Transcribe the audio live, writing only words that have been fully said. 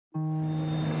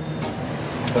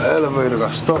The elevator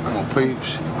got stuck, my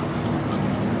peeps.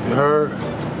 You heard?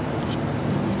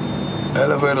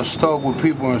 Elevator stuck with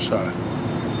people inside.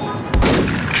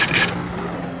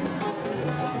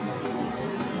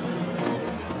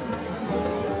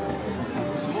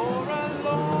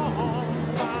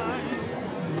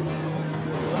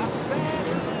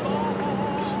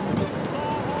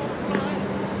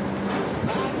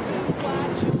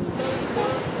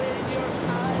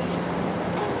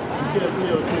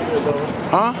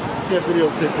 Huh? You can't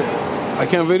videotape it. I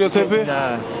can't videotape it?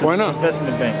 Nah. Why not? It's an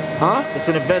investment bank. Huh? It's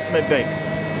an investment bank.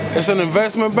 It's an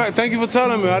investment bank? Thank you for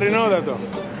telling me. I didn't know that though.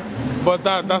 But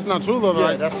that's not true though, Yeah,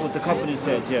 right? that's what the company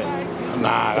said, yeah.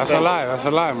 Nah, that's a lie. That's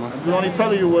a lie, man. We only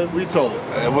tell you what we told.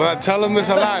 Well, I tell them this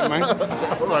a lie, man.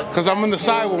 Because I'm in the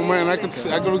sidewalk, man. I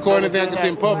can record anything I can see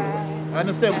in public. I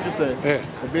understand what you're saying. Yeah.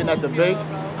 But being at the bank,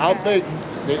 our bank,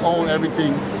 they own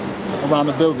everything around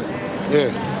the building.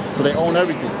 Yeah. So they own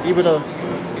everything. Even the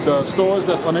stores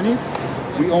that's underneath,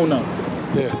 we own them.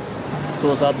 Yeah.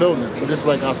 So it's our building. So this is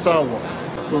like our sidewalk.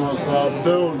 So it's our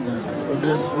building. So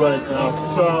this is like our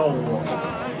sidewalk.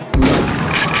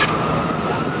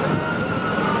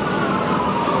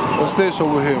 What's this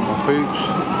over here, my peeps?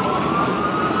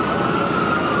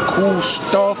 Cool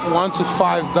stuff, $1 to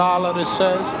 $5, it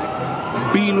says.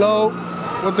 Below,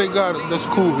 what they got that's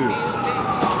cool here?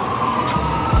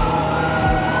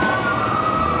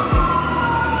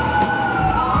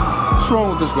 What's wrong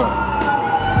with this guy?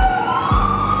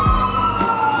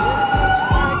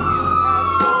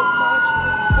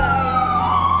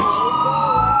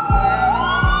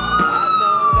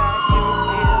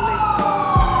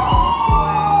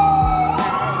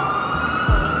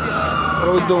 What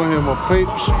are we doing here, my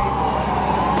peeps?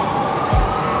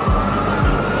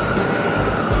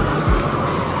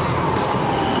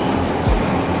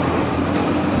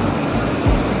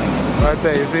 Right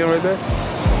there, you see him right there?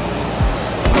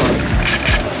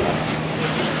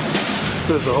 Is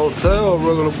this a hotel or a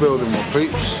regular building, my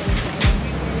peeps?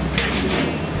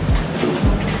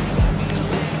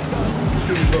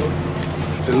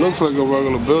 It looks like a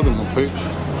regular building, my peeps.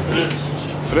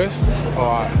 It is? Oh,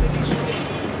 all right.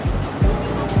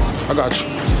 I got you.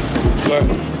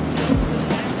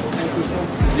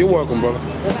 You're welcome, brother.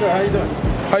 Yes, sir. How you doing?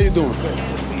 How you doing?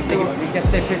 We can't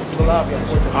take pictures of the lobby,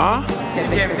 unfortunately. Huh? You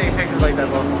can't be taking pictures like that,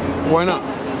 boss. Why not?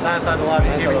 Not inside the lobby.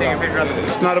 You can't be taking pictures of the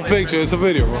It's not a picture, it's a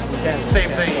video, bro. Yeah, same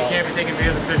thing. You can't be taking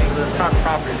videos of pictures of the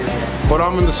property. But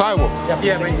I'm in the sidewalk.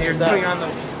 Yeah, but you're putting on the...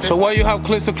 So why you have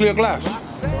crystal clear glass?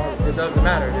 It doesn't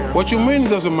matter, dude. What you mean it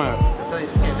doesn't matter?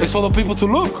 It's for the people to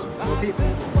look.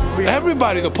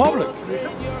 Everybody, the public.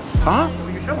 Huh? Who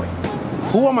are you showing?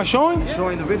 Who am I showing? You're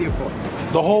showing the video for.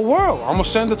 The whole world. I'm gonna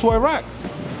send it to Iraq.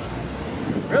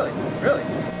 Really? Really?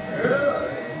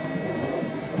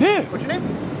 Yeah. What's your name?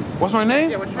 What's my name?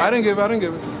 Yeah, what's your name? I didn't give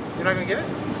it. You're not gonna give it?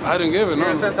 I didn't give it, You're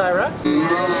no. gonna send to Iraq?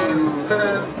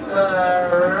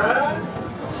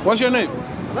 What's your name?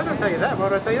 I'm not gonna tell you that. Why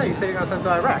would I tell you that? You say you're gonna send to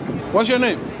Iraq. What's your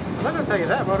name? I'm not gonna tell you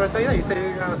that. Why would I tell you that? You say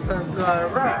you're gonna send to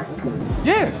Iraq.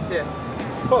 Yeah. Yeah.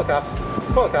 Call the cops.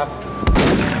 Call the cops.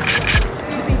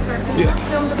 Excuse me, sir. Can you not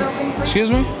film the building, please? Excuse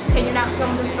me? Can you not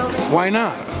film this building? Why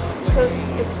not? Because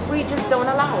we just don't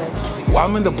allow it. Well,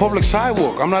 I'm in the public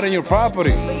sidewalk. I'm not in your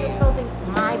property. But you're filming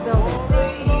my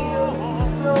building. You're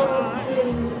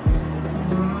filming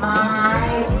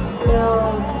my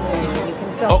building. You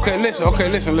can film. Okay, listen.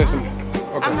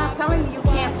 Okay. I'm not telling you you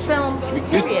can't film,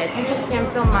 period. You just can't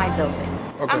film my building.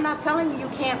 Okay. I'm not telling you you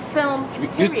can't film,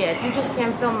 period. You just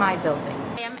can't film my building.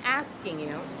 I am asking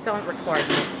you, don't record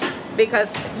me. Because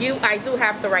I do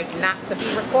have the right not to be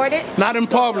recorded. Not in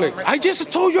public. I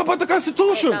just told you about the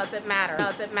Constitution. It doesn't matter.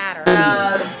 Doesn't matter.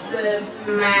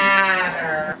 Doesn't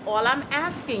matter. All I'm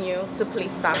asking you to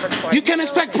please stop recording. You can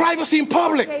expect privacy in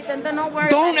public. Okay, then don't worry.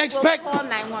 Don't expect. We'll call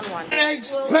 911.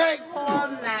 Expect. We'll call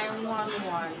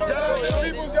 911.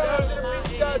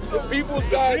 The people's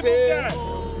guide is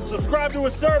subscribe to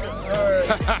his service.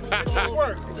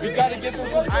 Work. We gotta get them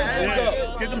subscriptions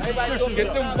up. Get them subscriptions.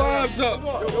 Get them vibes up.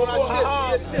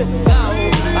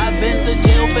 I've been to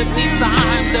jail 50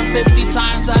 times, and 50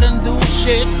 times I done do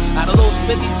shit. Out of those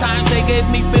 50 times, they gave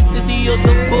me 50 deals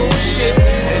of bullshit.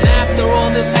 And after all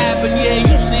this happened, yeah,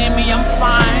 you see me, I'm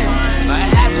fine. I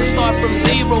had to start from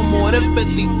zero more than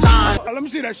 50 times. Let me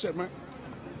see that shit, man.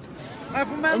 I'm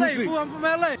from LA, fool. I'm from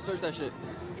LA. Search that shit.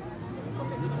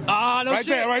 Ah, no Right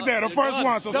shit. there, the first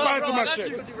one. Subscribe to my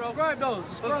shit. Subscribe, though.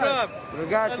 Subscribe. We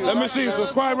got you. Let me see.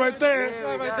 Subscribe right there.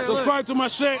 Subscribe to my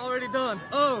shit. Already done.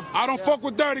 Oh. I don't fuck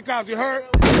with dirty cops, you heard?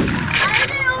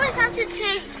 I always have to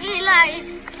take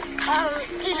Eli's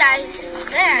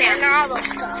there and all those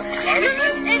stuff.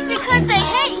 It's because they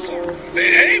hate him.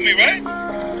 They hate me, right?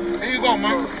 you go,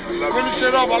 man. Finish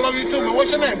shit up. I love you too, man.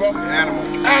 What's your name, bro?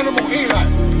 Animal. Animal Eli.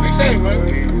 They say, man.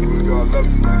 I love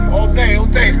you, man. All day.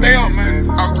 Stay up, man.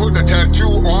 I'm putting a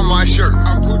tattoo on my shirt.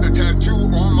 I'm putting a tattoo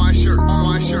on my shirt. On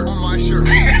my shirt.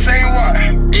 Say what?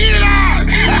 Eli!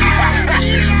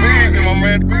 Easy, my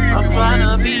man. I'm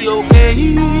tryna be okay.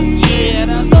 Yeah,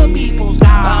 that's the people's guy.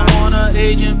 I want an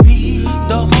Agent P,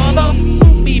 the mother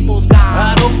people's guy.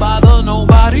 I don't bother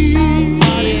nobody.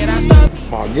 Yeah, that's the.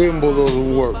 My gimbal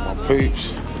doesn't work, my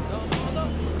peeps.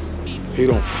 He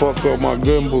done fuck up my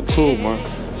gimbal too, man.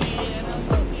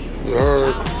 You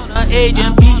heard?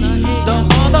 Agent P, the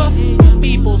mother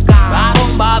people's guy. I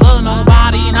don't bother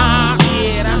nobody now.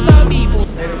 Yeah, that's the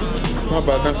people's. Not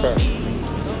bad.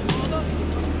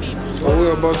 So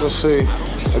we're about to see.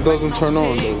 It doesn't turn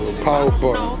on the power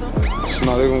button. It's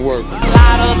not even working. A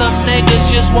lot of them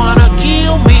niggas just wanna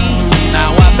kill me.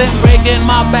 Now I've been breaking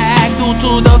my back due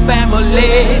to the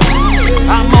family.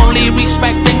 I'm only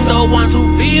respecting the ones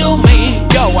who feel me.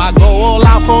 Yo, I go all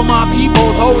out for my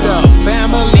people's hold up.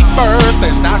 Family first,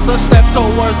 and that's a step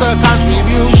towards the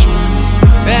contribution.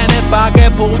 And if I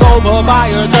get pulled over by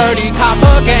a dirty cop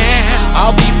again,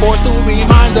 I'll be forced to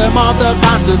remind them of the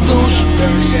Constitution.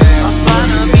 I'm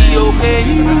trying to be okay.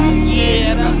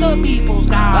 Yeah, that's the people's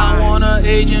guy. I want an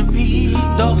Agent P,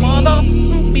 the mother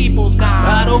people's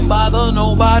guy. I don't bother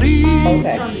nobody.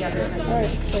 Okay.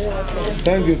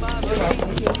 Thank you.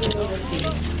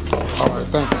 All right,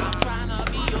 thank you.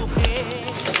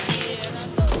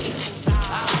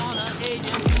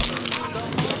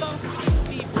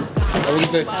 Have a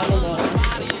good day.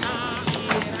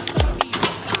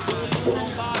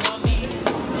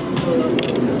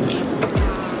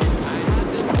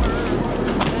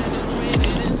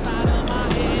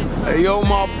 Hey, yo,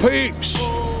 my peeps.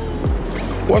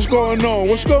 What's going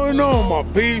on? My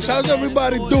peeps? How's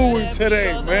everybody doing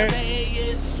today, man?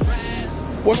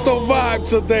 What's the vibe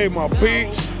today, my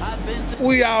peeps?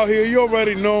 We out here, you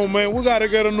already know, man. We gotta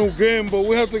get a new gimbal.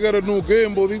 We have to get a new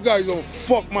gimbal. These guys don't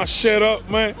fuck my shit up,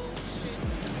 man.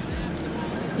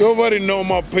 You already know,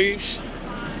 my peeps.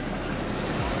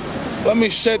 Let me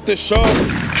set this up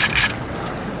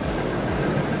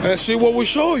and see what we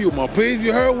show you, my peeps.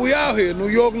 You heard we out here, New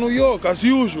York, as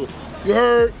usual. You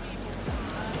heard?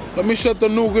 Let me set the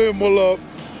new gimbal up,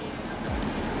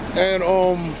 and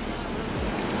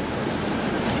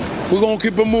we're gonna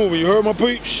keep it moving. You heard, my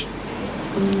peeps?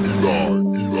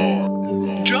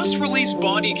 Just released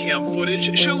body cam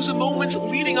footage shows the moments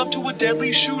leading up to a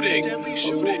deadly shooting. A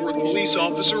Fort Worth police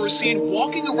officer is seen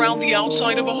walking around the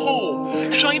outside of a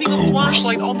home, shining a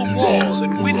flashlight on the walls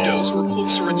and windows for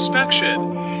closer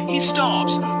inspection. He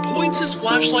stops, points his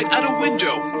flashlight at a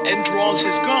window, and draws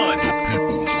his gun.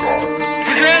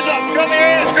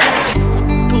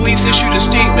 Police issued a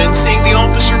statement saying the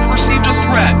officer perceived a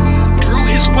threat, drew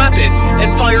his weapon,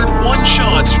 and fired one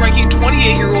shot, striking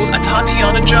 28-year-old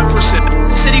Tatiana Jefferson.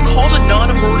 Said he called a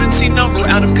non-emergency number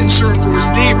out of concern for his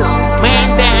neighbor.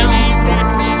 Man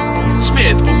down.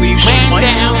 Smith believes she might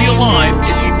still be alive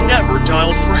if he never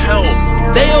dialed for help.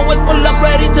 They always pull up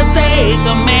ready to take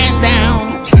a man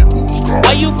down.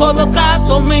 Why you call the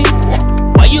cops on me?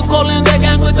 Why you calling the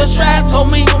gang with the straps on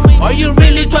me? Are you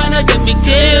really trying to get me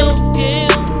killed?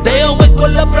 They always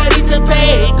pull up ready to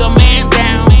take a man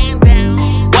down.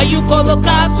 Why you call the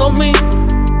cops on me?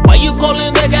 Why you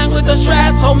calling the gang with the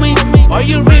straps on me? Are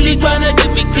you really trying to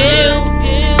get me killed?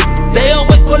 They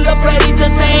always pull up ready to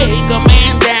take a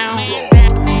man down.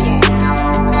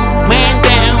 Man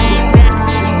down.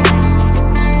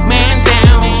 Man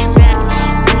down.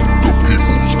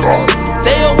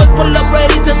 They always pull up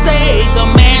ready to take a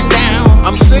man down.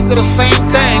 I'm sick of the same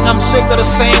thing, I'm sick of the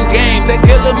same game. They're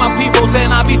killing my peoples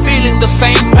and I be feeling the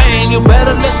same pain. You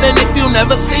better listen if you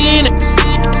never seen it.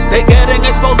 They getting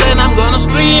exposed and I'm gonna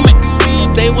scream it.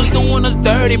 They was doing us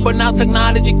dirty, but now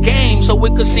technology came, so we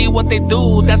could see what they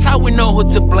do. That's how we know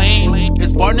who to blame.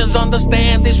 His partners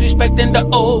understand, disrespecting the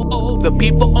oath. The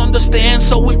people understand,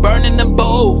 so we burning them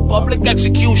both. Public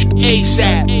execution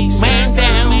ASAP. Man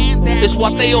down, it's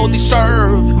what they all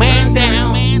deserve. Man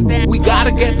down, we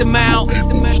gotta get them out.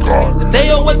 They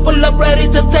always pull up ready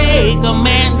to take a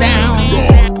man down.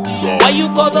 Why you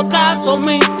call the cops on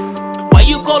me? Why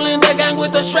you calling the gang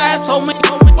with the straps on me?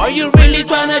 Are you really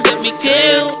trying to get me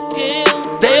killed?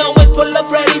 They always pull up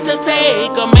ready to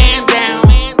take a man down.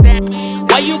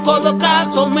 Why you call the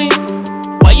cops on me?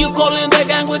 Why you calling the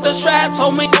gang with the straps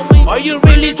on me? Are you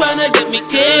really trying to get me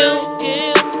killed?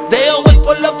 They always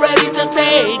pull up ready to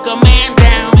take a man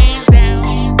down.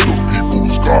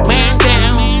 Man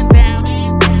down.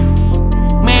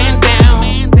 Man down.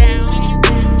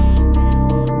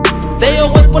 They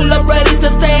always pull up ready to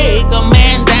take a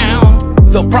man down.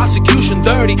 The prosecution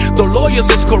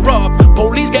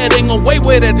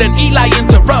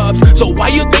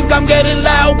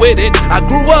with it. I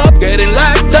grew up getting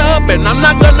locked up, and I'm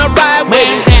not gonna ride with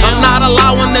it. I'm not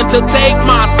allowing them to take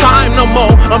my time no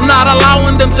more. I'm not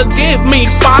allowing them to give me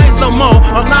fines no more.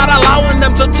 I'm not allowing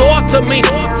them to talk to me.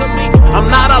 I'm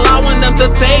not allowing them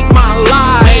to take my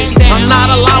life. I'm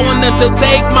not allowing them to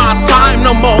take my time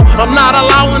no more. I'm not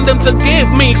allowing them to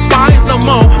give me fines no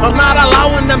more. I'm not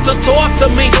allowing them to talk to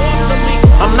me.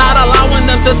 I'm not allowing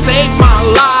them to take my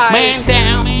life. Man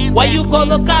down. Why you call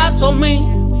the cops on me?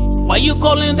 Why you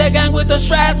calling the gang with the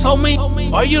straps, homie?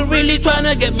 Are you really trying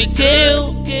to get me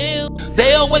killed?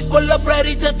 They always pull up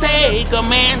ready to take a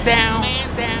man down.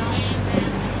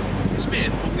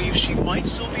 Smith believes she might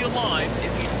still be alive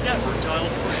if he never dialed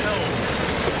for help.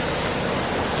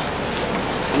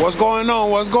 What's going on?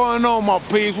 What's going on, my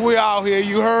peeps? We out here,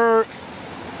 you heard?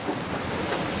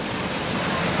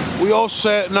 We all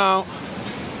set now.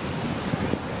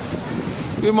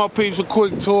 Give my peeps a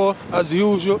quick tour, as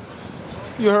usual.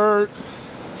 You heard?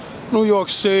 New York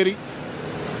City.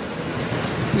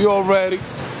 You all ready?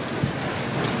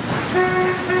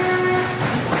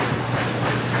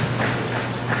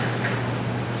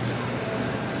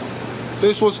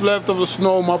 This what's left of the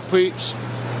snow, my peeps.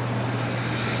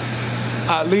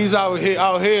 At least out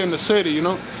here in the city, you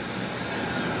know.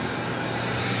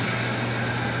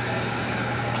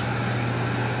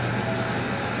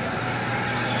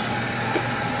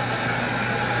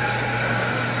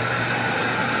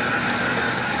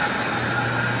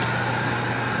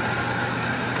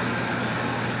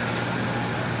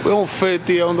 We on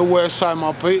 50 on the west side,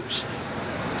 my peeps.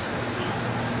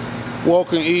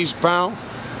 Walking eastbound.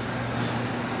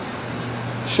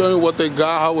 Show you what they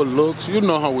got, how it looks. You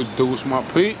know how we do it, my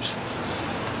peeps.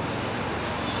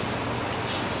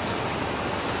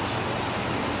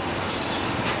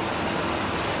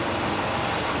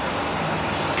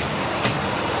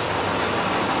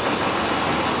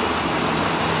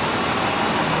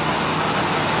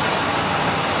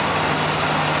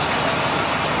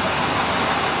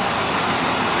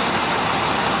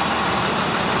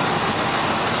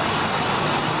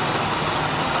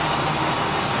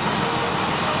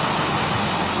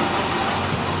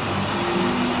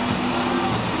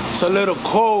 It's a little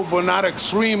cold, but not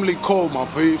extremely cold, my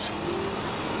peeps.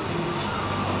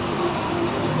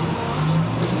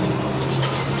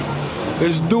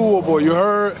 It's doable, you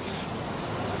heard?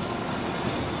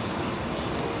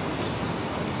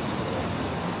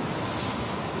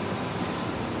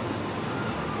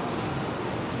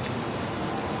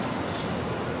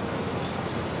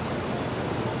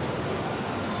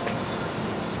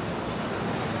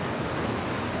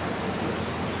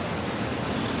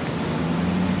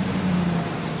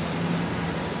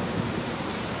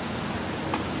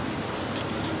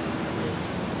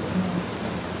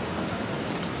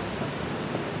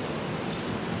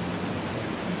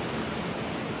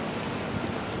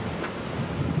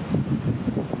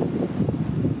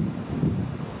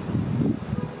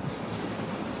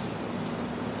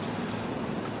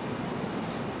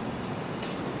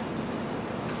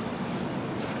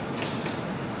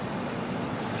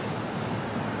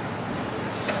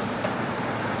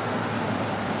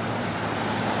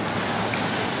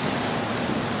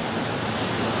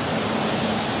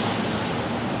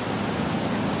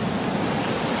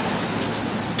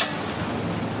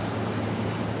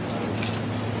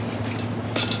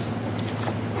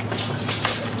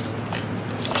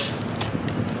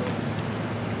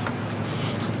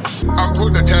 I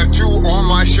put the tattoo on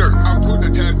my shirt. I put the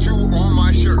tattoo on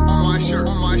my shirt. On my shirt.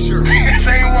 On my shirt.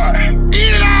 Say what?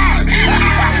 Eli!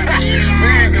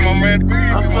 Easy, my man.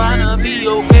 I'm tryna be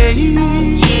okay.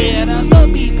 Yeah, that's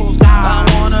the people's guy.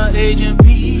 I want an Agent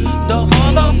P, the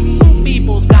mother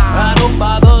people's guy. I don't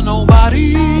bother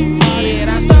nobody. Yeah,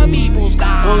 that's the people's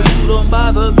guy. So you don't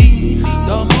bother me,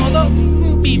 the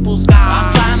mother people's guy.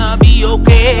 I'm tryna be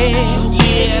okay.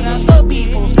 Yeah, that's the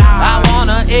people's guy. I want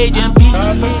an Agent P.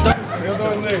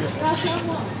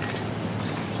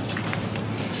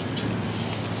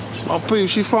 My peep,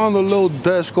 she found a little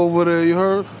desk over there, you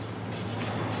heard?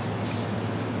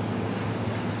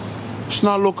 It's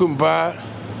not looking bad.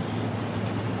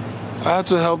 I had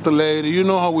to help the lady. You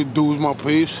know how we do, my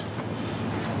peeps.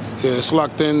 Yeah, it's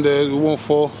locked in there. It won't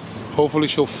fall. Hopefully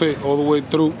she'll fit all the way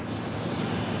through.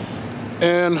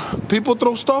 And people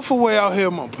throw stuff away out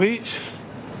here, my peeps.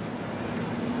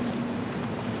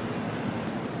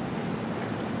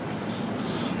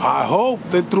 I hope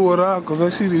they threw it out, because I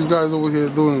see these guys over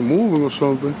here moving or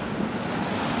something.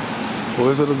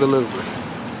 Or is it a delivery?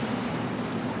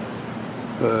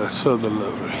 It's a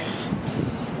delivery.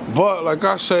 But like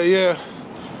I said, yeah,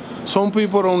 some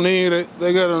people don't need it.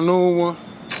 They get a new one.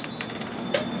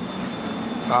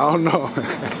 I don't know.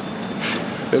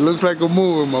 It looks like a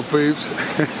movie, my peeps.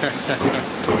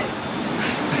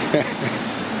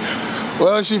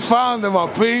 Well, she found it, my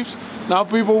peeps. Now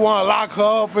people want to lock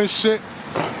her up and shit.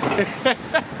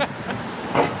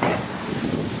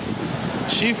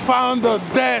 She found the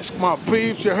desk, my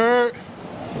peeps, you heard?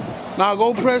 Now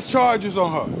go press charges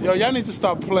on her. Yo, y'all need to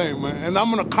stop playing, man. And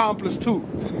I'm an accomplice too.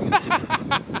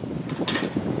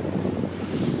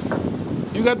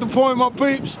 You got the point, my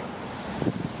peeps?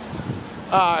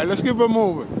 All right, let's keep it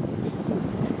moving.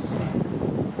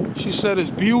 She said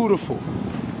it's beautiful.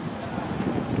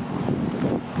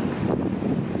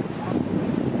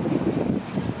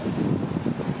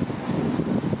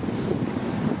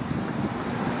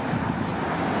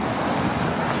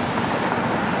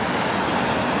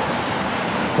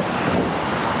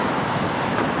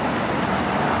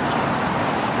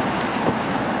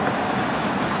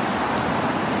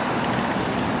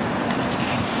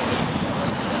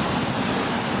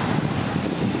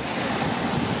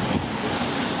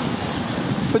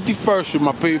 First with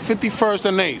my P, 51st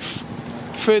and 8th.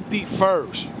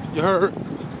 51st. You heard?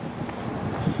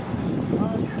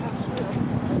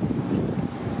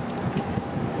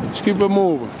 Let's keep it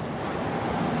moving.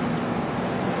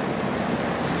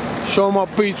 Show my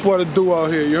peeps what to do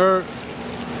out here, you heard?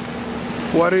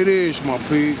 What it is, my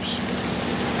peeps.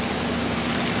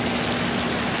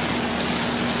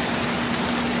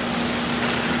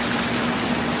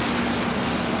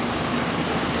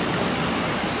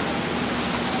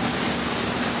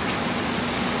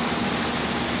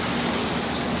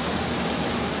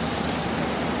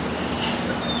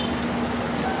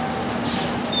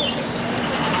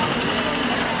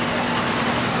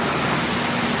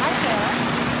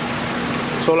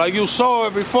 So like you saw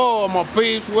it before, my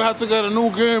peeps, we have to get a new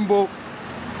gimbal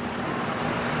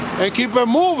and keep it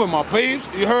moving, my peeps.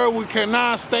 You heard? We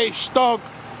cannot stay stuck.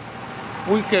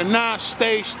 We cannot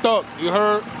stay stuck. You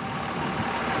heard?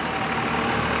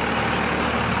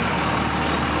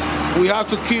 We have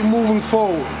to keep moving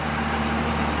forward.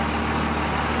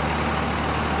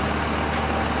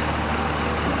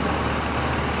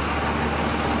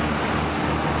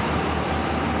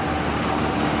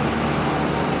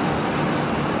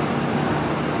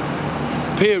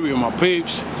 Period, my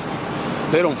peeps.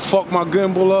 They don't fuck my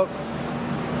gimbal up.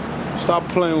 Stop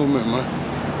playing with me, man.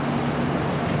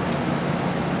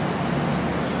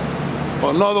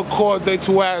 Another court date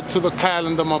to add to the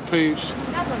calendar, my peeps.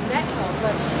 Never met her,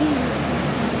 but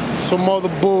she... Some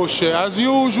other bullshit. As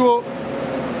usual,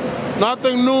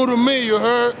 nothing new to me, you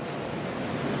heard?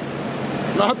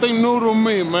 Nothing new to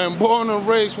me, man. Born and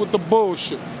raised with the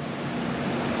bullshit.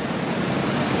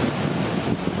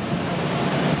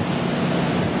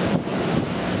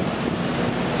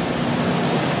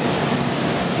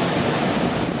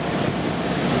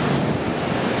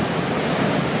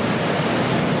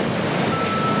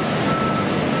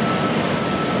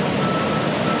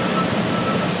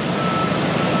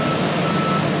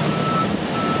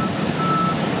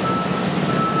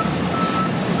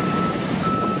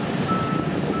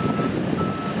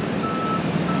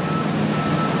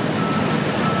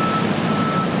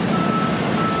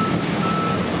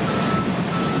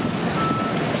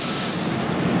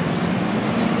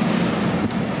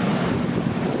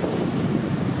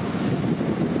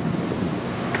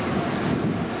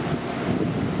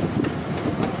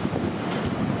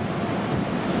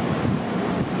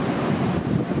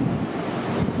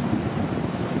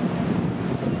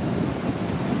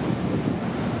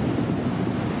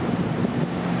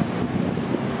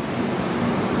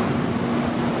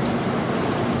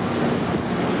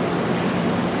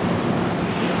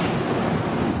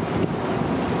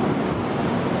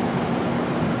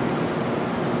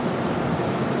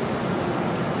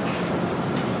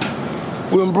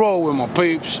 We in Broadway, my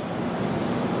peeps.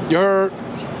 You heard?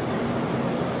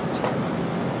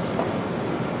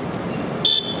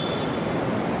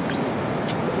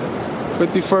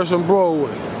 '51st and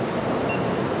Broadway.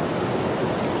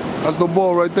 That's the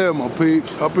ball right there, my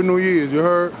peeps. Happy New Year's, you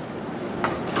heard?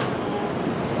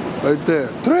 Right there.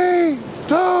 3,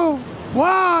 2,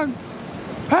 1.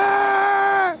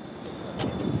 Hey!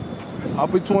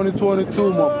 Happy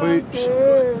 2022, my peeps.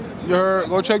 You heard?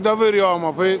 Go check that video out,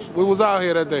 my peeps. We was out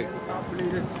here that day.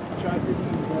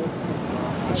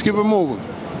 Let's keep it moving.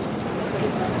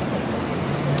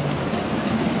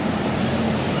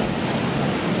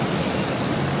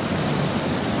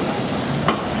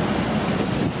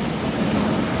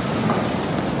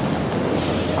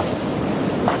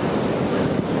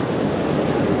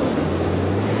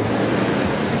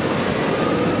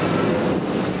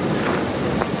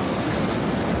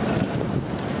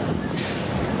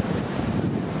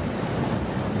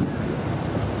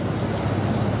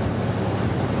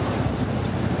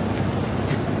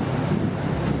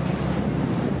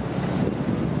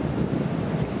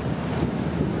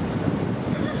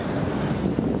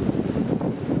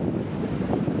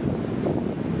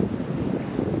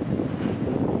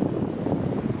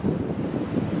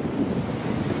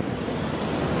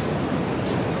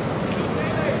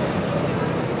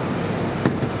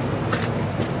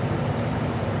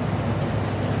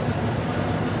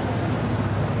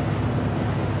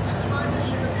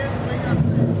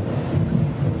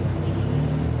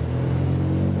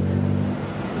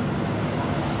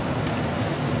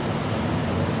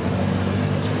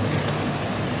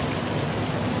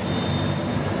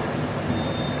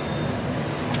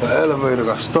 Elevator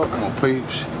got stuck, my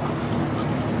peeps.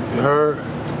 You heard?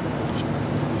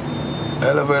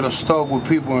 Elevator stuck with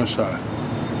people inside.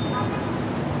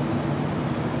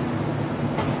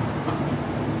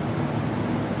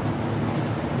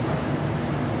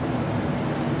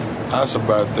 That's a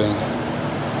bad thing.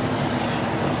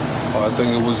 Oh, I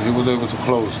think he was able to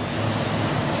close it.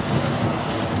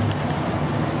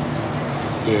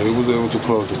 Yeah, he was able to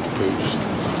close it, my peeps.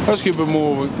 Let's keep it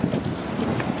moving.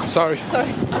 Sorry.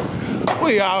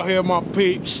 We out here, my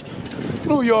peeps.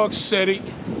 New York City.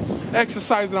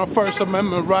 Exercising our First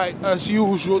Amendment right, as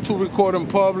usual, to record in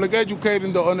public,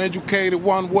 educating the uneducated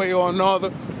one way or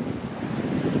another.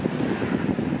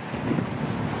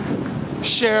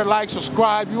 Share, like,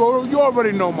 subscribe. You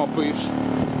already know, my peeps.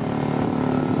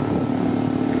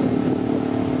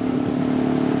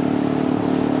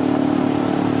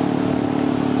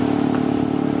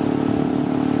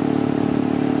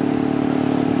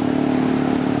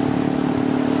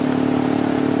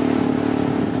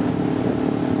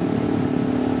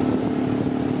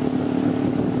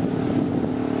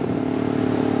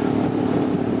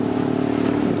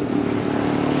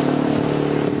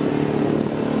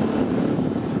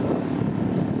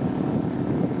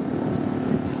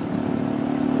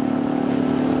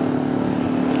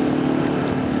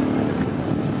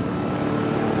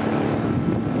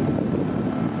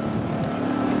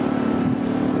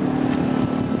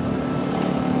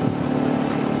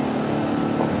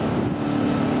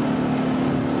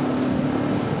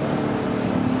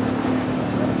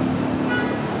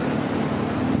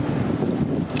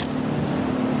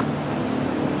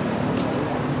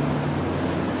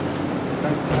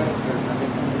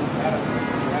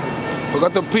 We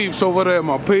got the peeps over there,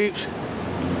 my peeps.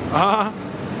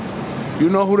 You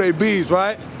know who they bees,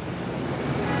 right?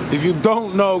 If you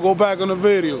don't know, go back on the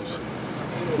videos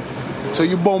till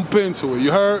you bump into it.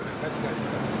 You heard?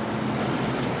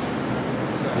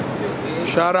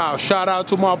 Shout out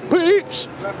to my peeps.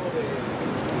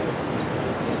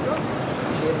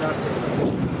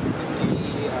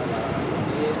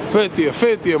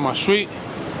 Fiftieth, my street.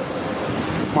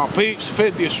 My peeps,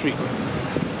 50th Street.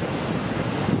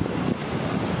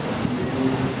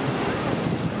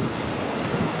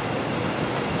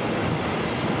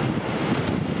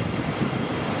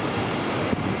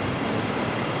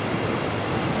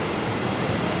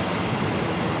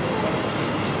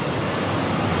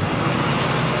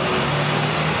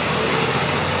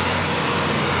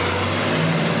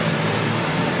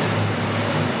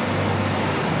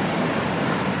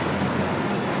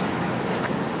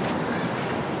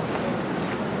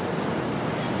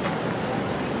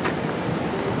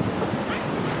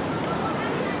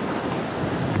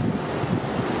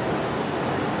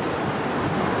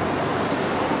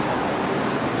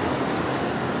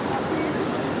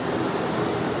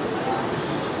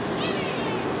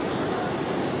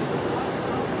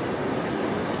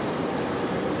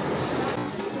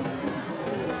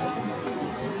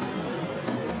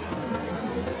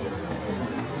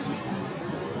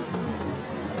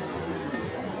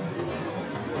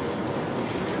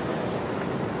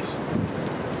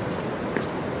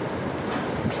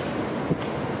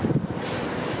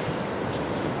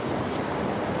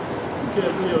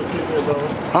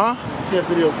 Huh? You can't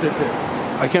videotape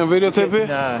it. I can't videotape it?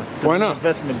 Nah. Why not?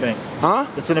 It's an investment bank. Huh?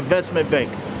 It's an investment bank.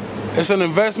 It's an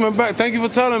investment bank? Thank you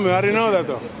for telling me. I didn't know that,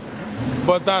 though.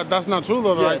 But that's not true,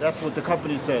 though, right? Yeah, that's what the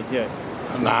company says, yeah.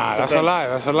 Nah, that's a lie.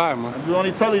 That's a lie, man. I'm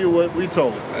only telling you what we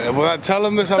told. Well, tell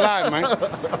them this a lie, man.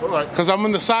 Right. Because I'm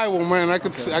in the sidewalk, man. I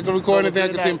could record anything I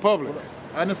can see in public.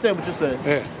 I understand what you're saying.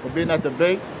 Yeah. But being at the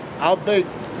bank, our bank,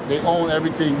 they own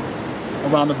everything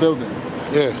around the building.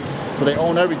 Yeah. So they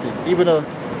own everything. Even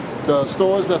the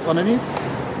stores that's underneath,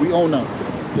 we own them.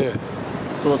 Yeah.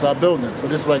 So it's our building. So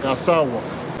this is like our sidewalk.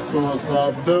 So it's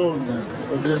our building.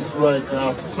 So this is like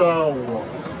our sidewalk.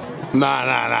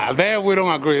 Nah. There we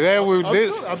don't agree. There we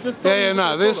I'm just telling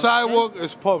you. This sidewalk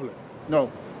is public. No.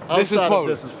 This is public.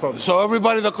 This is public. So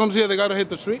everybody that comes here, they gotta hit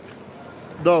the street?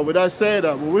 No, we're not saying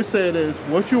that. What we're saying is,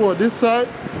 once you on this side,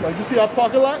 like you see our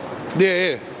parking lot?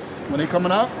 Yeah. When they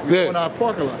coming out, we're on our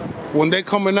parking lot. When they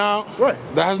coming out, right?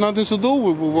 That has nothing to do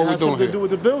with what we're doing here. It has something to do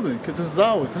with the building, because this is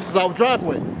ours. This is our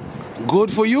driveway.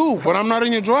 Good for you, but I'm not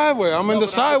in your driveway. I'm in the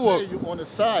sidewalk. You on the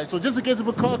side. So just in case if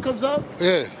a car comes out,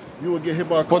 you will get hit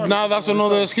by a car. But now that's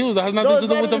another excuse. That has nothing to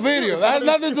do with the video. That has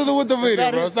nothing to do with the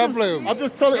video, bro. Stop playing. I'm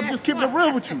just keeping it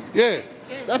real with you. Yeah.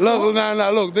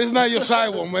 Look, this is not your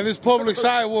sidewalk, man. This public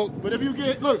sidewalk. But if you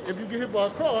get hit by a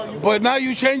car, but now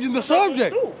you changing the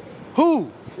subject. Who?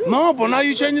 No, but now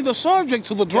you changing the subject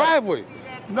to the driveway.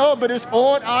 No, but it's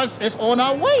on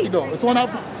our way though. It's on our.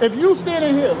 If you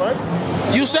standing here, right,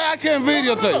 You say I can't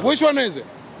videotape. Which one is it?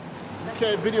 You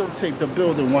can't videotape the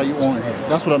building while you're on here.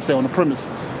 That's what I'm saying, on the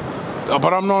premises.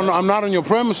 But I'm not on your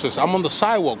premises. I'm on the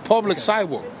sidewalk, public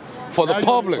sidewalk. For the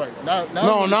public.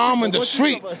 Now I'm in the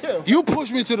street. You push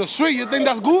me to the street. You think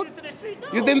that's good?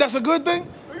 You think that's a good thing?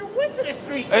 You went to the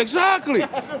street. Exactly.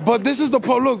 But this is the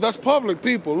look. That's public,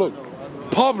 people. Look,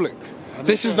 public.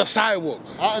 This is the sidewalk.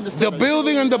 The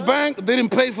building and the bank didn't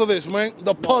pay for this, man.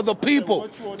 The people,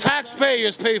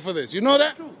 taxpayers pay for this. You know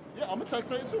that? Yeah, I'm a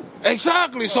taxpayer too.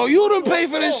 Exactly. So you didn't pay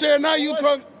for this shit. Now you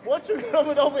trying. What you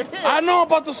coming over here? I know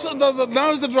about the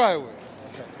now is the driveway.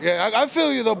 Yeah, I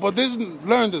feel you though, but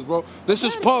learn this, bro. This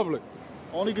is public.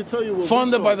 Only can tell you what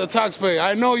funded by the taxpayer.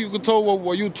 I know you can tell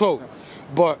what you told,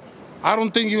 but I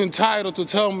don't think you're entitled to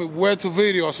tell me where to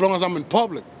video as long as I'm in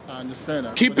public. I understand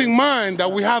that. Keep in mind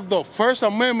that we have the First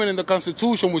Amendment in the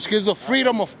Constitution, which gives the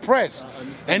freedom of press.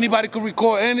 Anybody could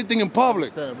record anything in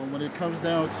public. But when it comes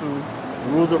down to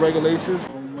rules and regulations,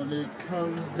 when it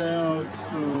comes down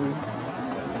to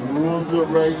rules and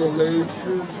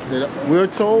regulations that we're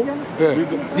told.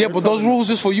 Yeah, but those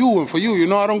rules is for you and for you. You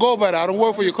know, I don't go by that. I don't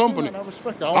work for your company. I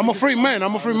respect that. I'm a free man.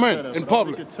 I'm a free man in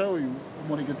public. I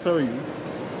want to tell you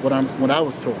what I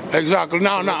was told. Exactly.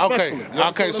 Now,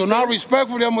 okay. So now,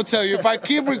 respectfully, I'm gonna tell you, if I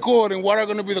keep recording, what are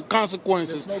gonna be the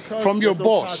consequences from your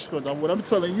boss? What I'm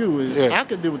telling you is, I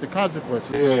can deal with the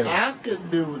consequences. I can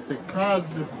deal with the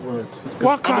consequences.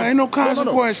 What kind? Ain't no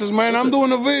consequences, man. I'm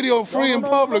doing a video free in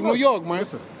public, New York, man.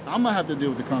 Listen, I'm gonna have to deal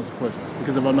with the consequences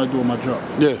because if I'm not doing my job.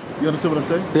 Yeah. You understand what I'm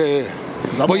saying?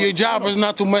 Yeah. But your job is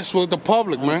not to mess with the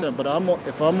public, man. But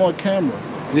if I'm on camera.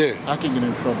 Yeah. I can get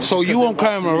in trouble. So you on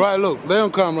camera, right? Look, they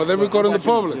on camera. They're recording the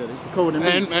public. Yeah, they're recording me.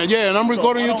 And I'm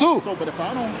recording you too. But if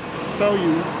I don't tell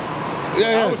you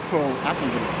I was told, I can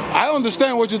get it. I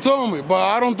understand what you told me, but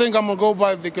I don't think I'm going to go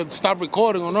by they could stop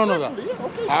recording or none of that. Yeah,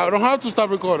 okay. I don't have to stop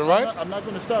recording, right? I'm not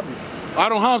going to stop you. I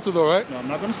don't have to though, right? No, I'm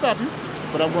not going to stop you,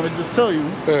 but I'm going to just tell you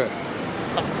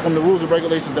from the rules and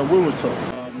regulations that we were told.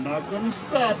 I'm not going to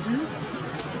stop you,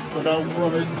 but I'm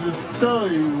going to just tell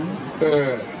you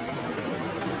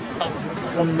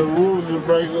from the rules and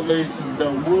regulations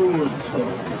that we were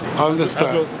told. I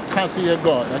understand. As a concierge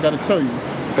guard, I got to tell you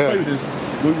this,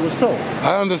 we was told.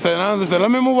 I understand.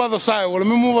 Let me move out the sidewalk. Let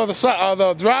me move out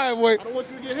the driveway. I don't want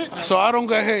you to get hit. So I don't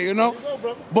get hit, you know?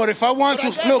 But if I want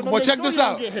to, look, but check this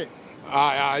out.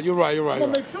 You're right. I'm gonna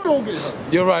make sure you don't get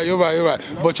hurt. You're right.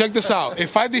 But check this out.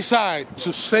 If I decide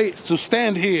to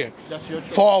stand here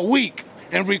for a week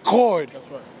and record,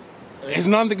 it's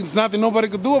nothing nobody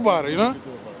could do about it, you know?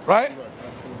 Right?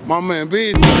 My man, B.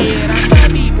 Yeah, that's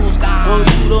the people's guy.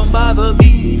 Oh, you don't bother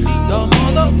me. The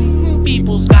mother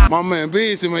people's guy. My man,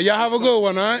 busy, man. Y'all have a good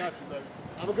one, all right?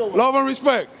 Have a good one. Love and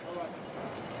respect.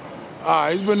 All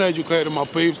right, he's been educated, my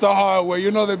peeps. The hard way. You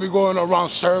know they be going around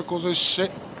circles and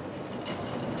shit.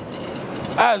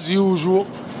 As usual.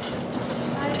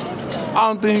 I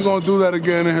don't think he's gonna do that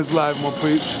again in his life, my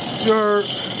peeps. You heard?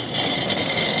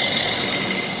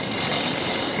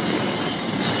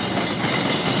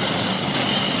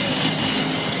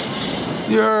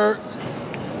 You heard?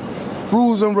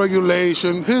 Rules and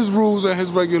regulation, his rules and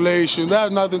his regulation, that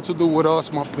has nothing to do with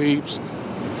us, my peeps.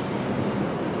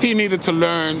 He needed to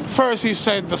learn. First he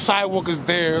said the sidewalk is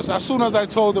theirs. As soon as I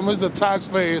told him it's the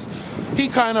taxpayers, he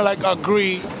kind of like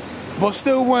agreed, but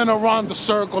still went around the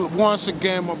circle once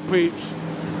again, my peeps.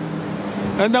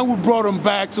 And then we brought him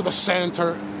back to the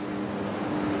center.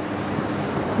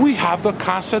 We have the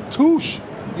Constitution.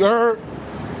 You heard?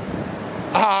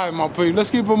 All right, my peeps, let's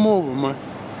keep it moving, man.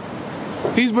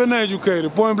 He's been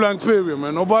educated, point blank period,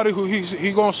 man. Nobody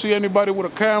he gonna see anybody with a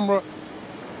camera,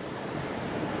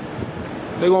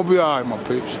 they gonna be all right, my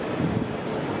peeps.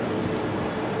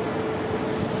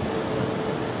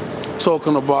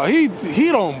 Talking about, he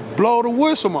don't blow the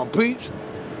whistle, my peeps.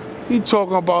 He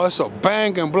talking about it's a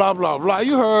bank and blah, blah, blah.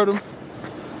 You heard him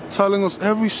telling us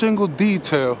every single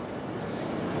detail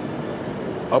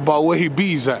about where he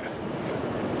bees at.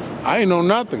 I ain't know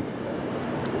nothing.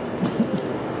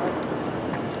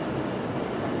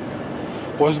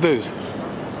 What's this?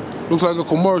 Looks like a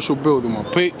commercial building, my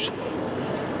peeps.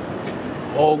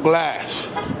 All glass.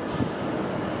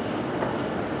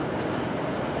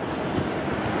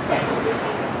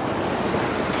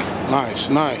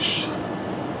 Nice.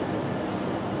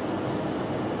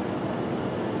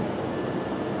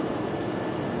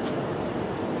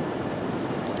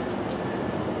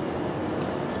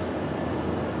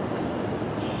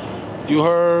 You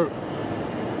heard?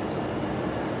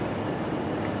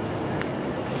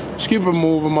 Let's keep it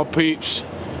moving, my peeps.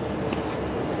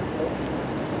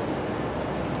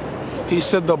 He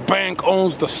said the bank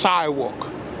owns the sidewalk.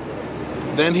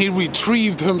 Then he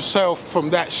retrieved himself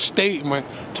from that statement,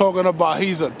 talking about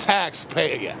he's a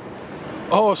taxpayer.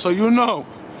 Oh, so you know.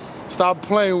 Stop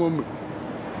playing with me.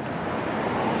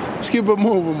 Let's keep it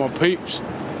moving, my peeps.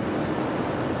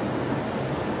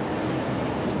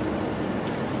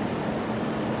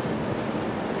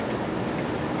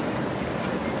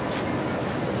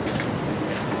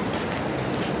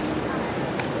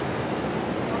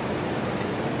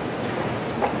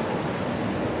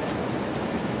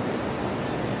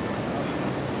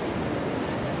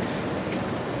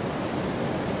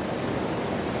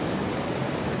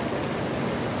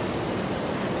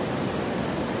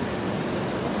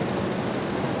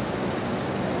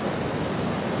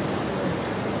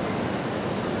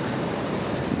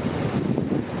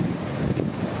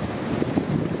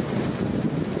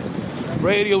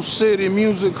 Radio City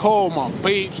Music Hall, my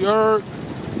peeps, you heard?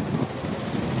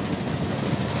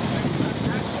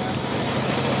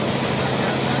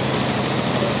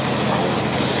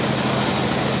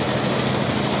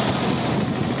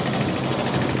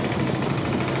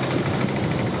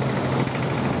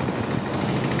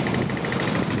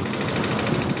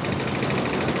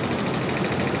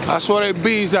 That's where they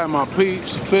bees at, my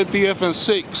peeps. 50th and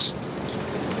 6.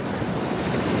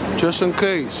 Just in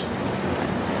case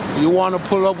you want to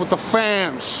pull up with the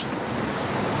fams.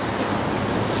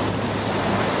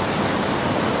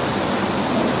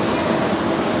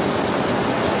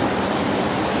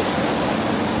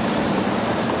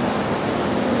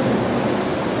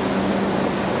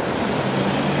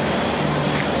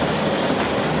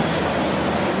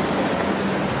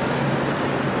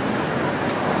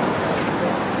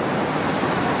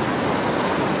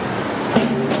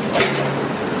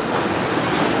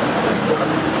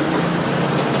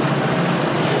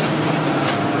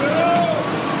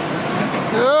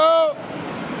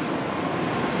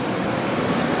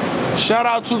 Shout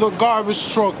out to the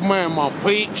garbage truck man, my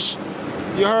peeps.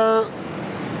 You heard?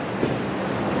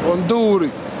 On duty.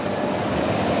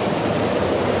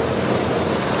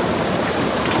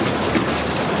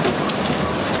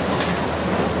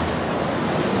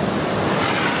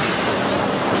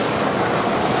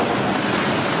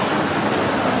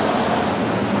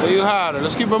 There you have it.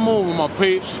 Let's keep it moving, my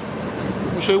peeps.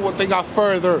 Let me show you what they got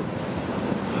further.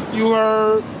 You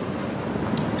heard?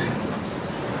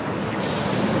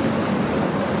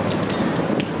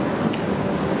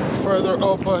 Further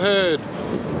up ahead.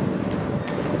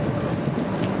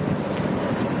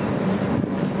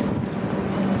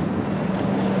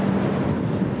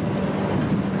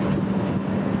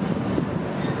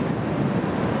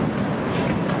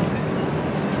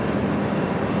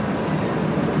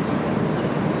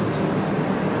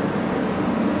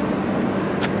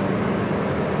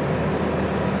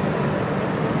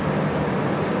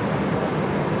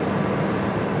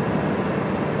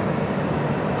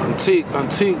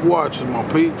 Antique watches, my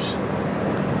peeps.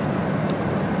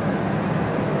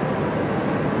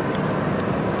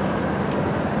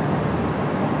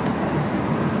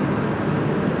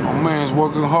 My man's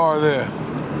working hard there.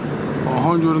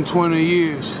 120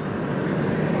 years.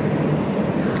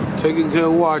 Taking care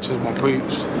of watches, my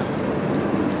peeps.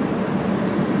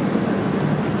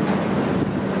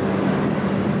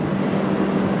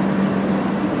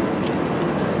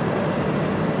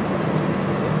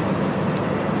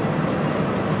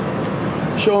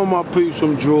 Show my peeps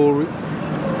some jewelry.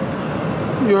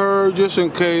 You heard, just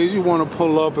in case you want to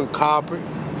pull up and cop it.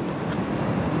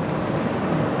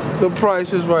 The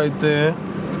price is right there.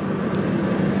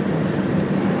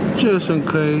 Just in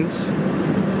case.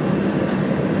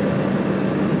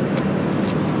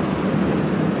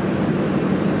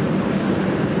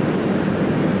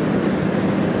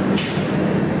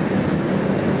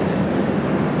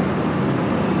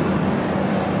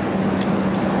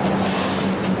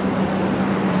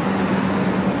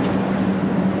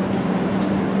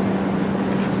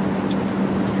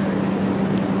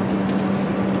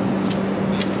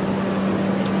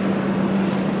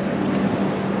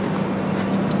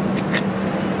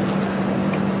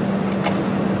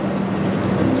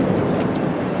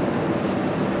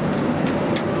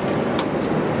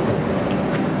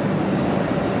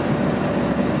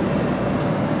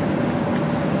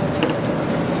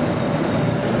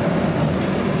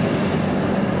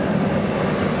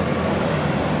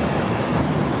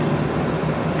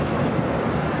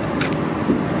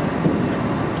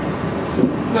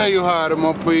 There you have it,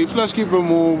 my peeps. Let's keep it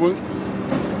moving.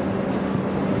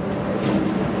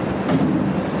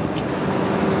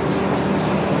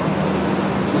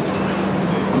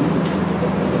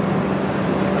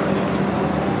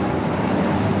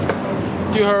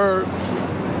 You heard.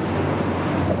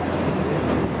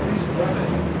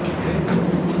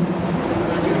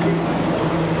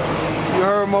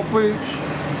 my peeps?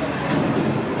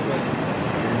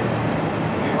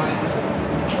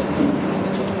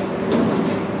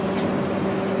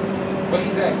 Where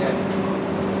he's at, Daddy?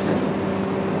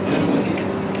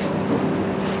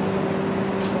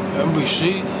 NBC,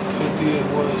 50th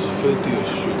West, 50th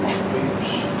Street, my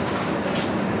peeps.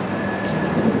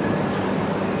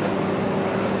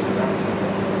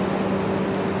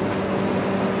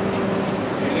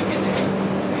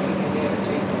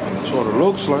 That's what it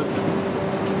looks like,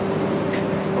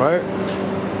 right?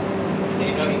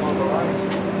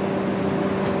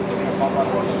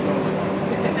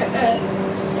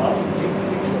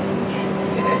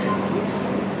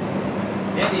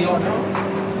 Daddy, you don't know?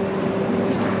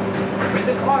 Where's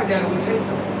the car, Daddy? We chase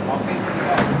him. I'll pay for the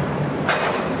car.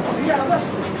 Oh, you gotta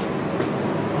listen.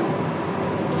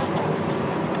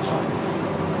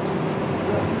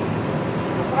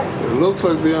 It looks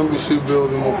like the NBC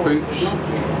building, my peeps.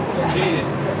 Jaden,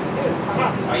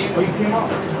 are you came out?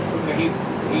 He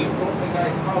broke the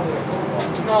guy's car with a football.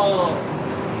 No.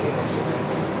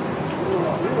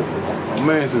 My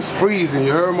man's is freezing,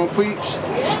 you heard my peeps?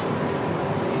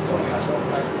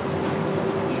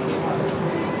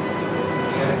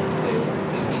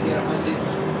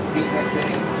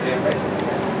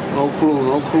 No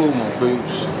clue, my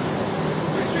peeps.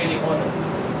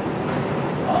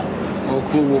 No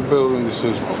clue what building this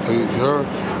is, my peeps, you heard?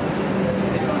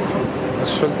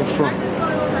 Let's check the front.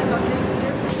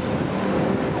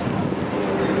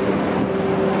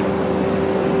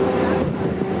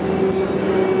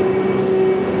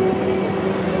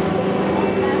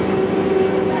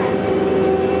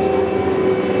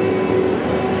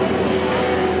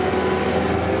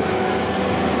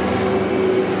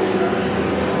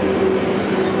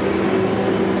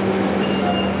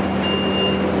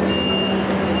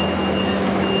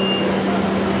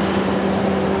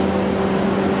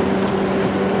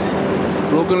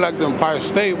 Looking like the Empire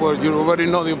State, but you already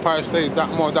know the Empire State,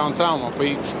 more downtown, my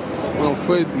peeps.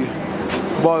 150.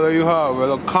 But there you have it,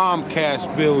 a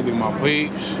Comcast building, my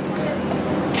peeps.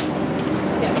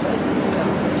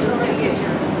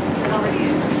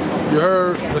 You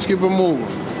heard? Let's keep it moving.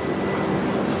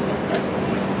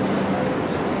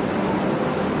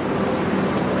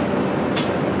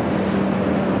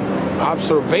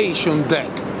 Observation deck.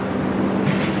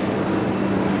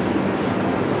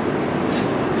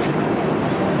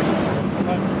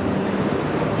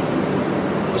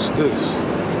 What's this?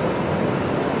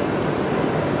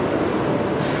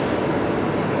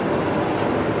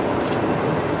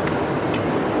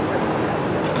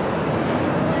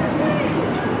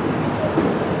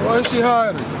 Why is she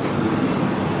hiding?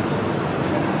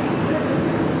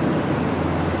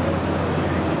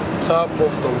 Top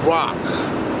of the rock.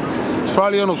 It's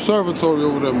probably an observatory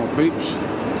over there, my peeps.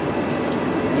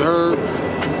 You heard?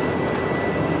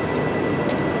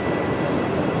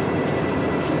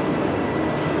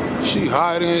 She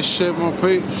hiding and shit, my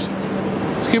peeps.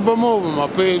 Let's keep it moving, my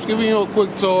peeps. Giving you a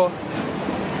quick tour.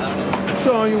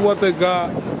 Showing you what they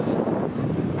got.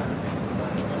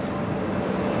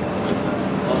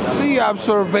 The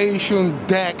observation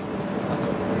deck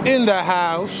in the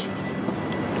house.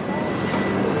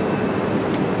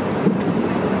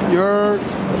 You heard?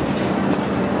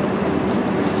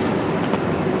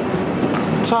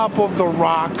 Top of the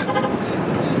rock.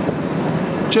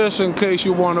 Just in case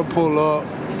you want to pull up.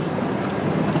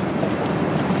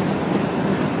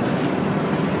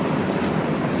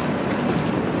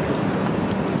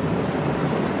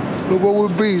 Look what we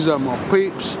bees at, my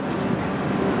peeps.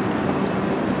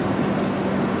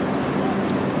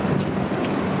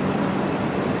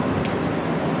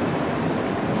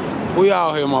 We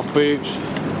out here, my peeps.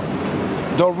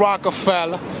 The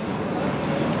Rockefeller.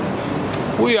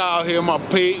 We out here, my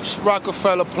peeps.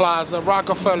 Rockefeller Plaza,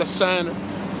 Rockefeller Center.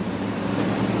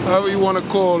 However you want to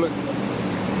call it.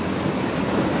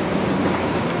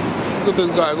 Look at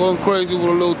this guy going crazy with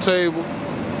a little table.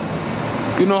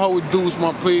 You know how we do,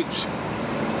 my peeps.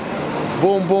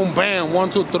 Boom, boom, bam, 1,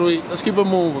 2, 3. Let's keep it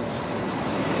moving.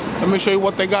 Let me show you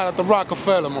what they got at the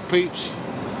Rockefeller, my peeps.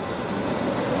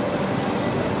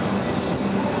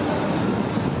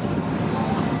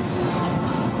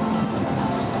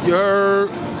 You heard?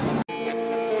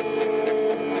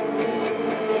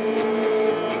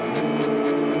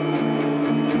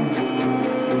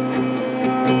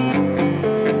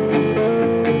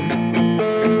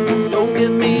 Don't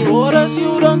give me orders,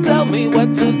 you don't tell me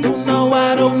what to do. No,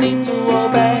 I don't need to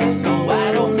obey. No,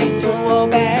 I don't need to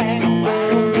obey. No, I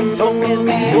don't need to obey. Don't give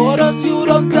me orders, you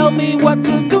don't tell me what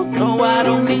to do. No, I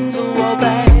don't need to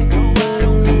obey. No, I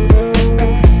don't need to obey.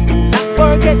 Do not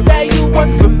forget that you work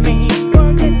for me.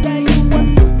 Forget that you work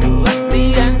for me. At the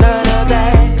end of the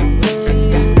day, at the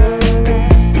end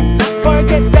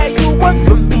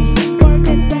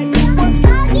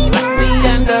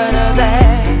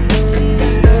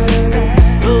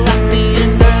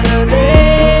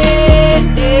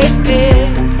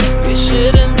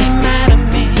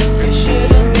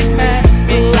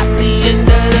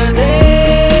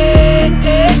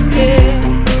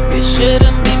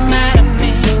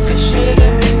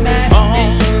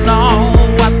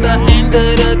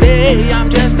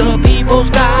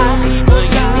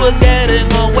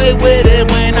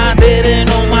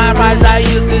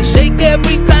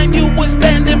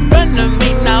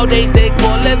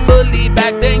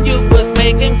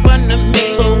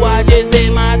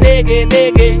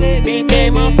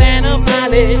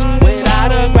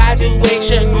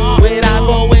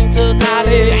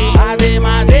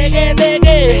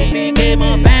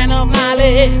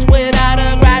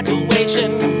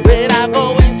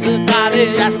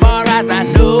as far as I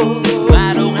know,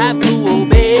 I don't have to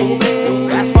obey.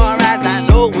 As far as I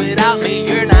know, without me,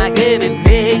 you're not getting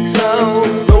paid. So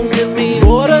don't give me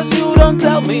orders, you don't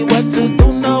tell me what to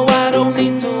do. No, I don't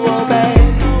need to obey.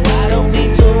 I don't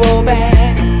need to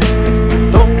obey.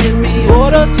 Don't give me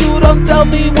orders, you don't tell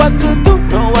me what to do.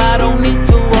 No, I don't need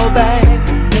to obey.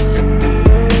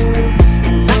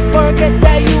 Not forget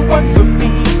that you work for me.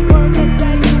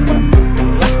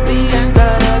 At the end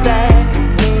of the day,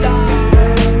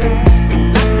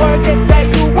 not forget that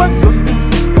you work for me.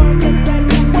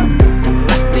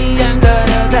 At the end of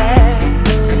the day,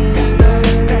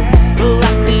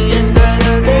 at the end of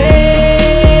the day,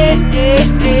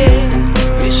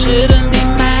 you shouldn't be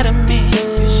mad at me.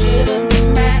 You shouldn't be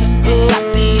mad at me. At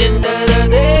the end of the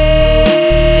day,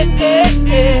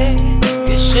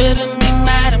 you shouldn't be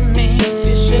mad at me.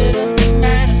 You shouldn't be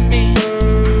mad at me.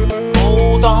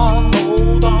 Hold on,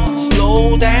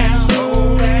 slow down.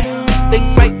 Think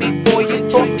right before you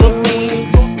talk to me.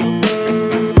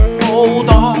 Hold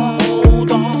on,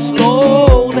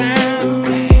 slow down.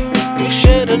 You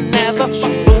should've never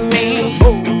fucked with me.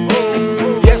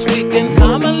 Yes, we can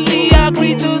commonly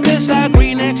agree to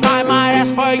disagree. Next time I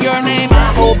ask for your name,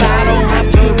 I hope I don't have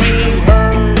to be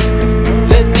heard.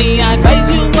 Let me advise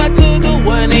you what to do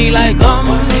when he like that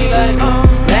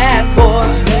boy,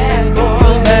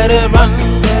 you better run.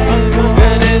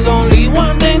 And there's only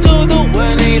one thing to do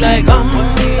when he like that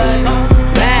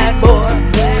boy,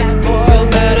 you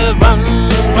better run.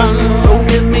 Don't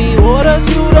give me orders,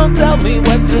 you don't tell me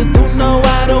what to do. No,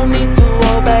 I don't need to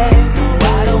obey.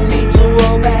 I don't need to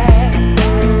obey.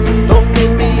 Don't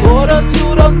give me orders,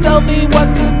 you don't tell me what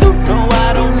to do. No,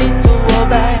 I don't need to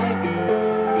obey.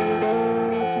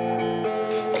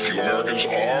 A few Americans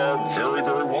are very,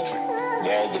 very wealthy,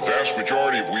 while the vast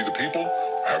majority of we the people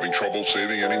are having trouble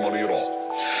saving any money at all.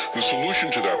 The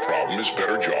solution to that problem is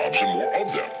better jobs and more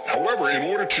of them. However, in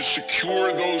order to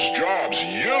secure those jobs,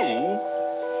 you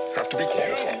have to be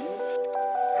qualified.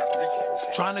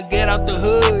 Trying to get out the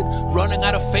hood, running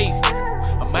out of faith.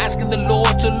 I'm asking the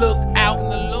Lord to look out.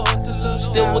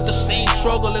 Still with the same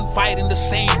struggle and fighting the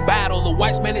same battle. The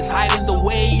wise man is hiding the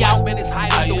way out.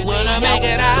 Are you gonna make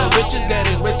it out? The rich is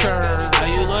getting richer. Are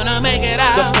you gonna make it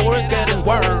out? The poor is getting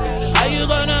worse. Are you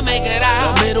gonna make it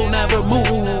out? The middle never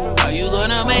move. Are you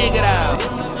gonna make it out?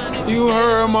 You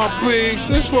heard my peeps.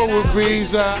 This is what we're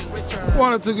bees at.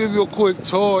 Wanted to give you a quick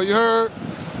tour. You heard?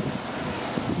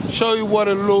 Show you what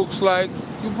it looks like.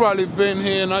 You probably been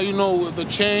here now. You know the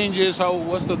changes.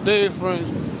 What's the difference?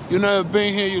 You never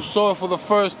been here. You saw it for the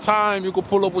first time. You could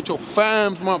pull up with your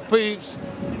fams, my peeps.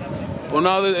 Well,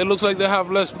 now it looks like they have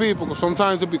less people because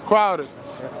sometimes it be crowded.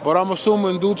 But I'm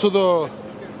assuming due to the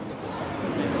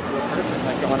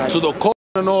cold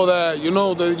and all that, you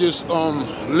know, they just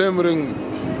limiting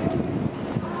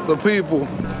the people.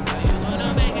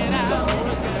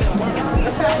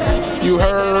 You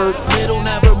heard? It'll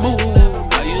never move.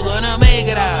 Are you gonna make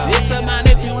it out? It's a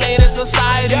manipulated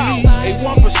society. A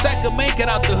 1% can make it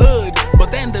out the hood,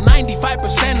 but then the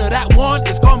 95% of that one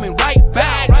is coming right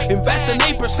back. Investing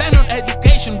 8% on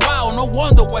education. Wow, no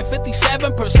wonder why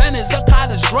 57% is the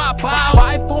college dropout.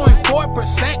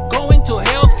 5.4% going to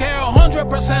healthcare.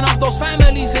 100% of those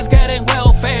families is getting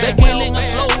welfare. They're killing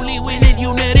us slowly. We need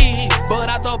unity, but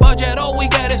at the budget, all we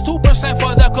get is 2%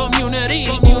 for the community.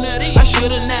 I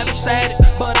should've never said it,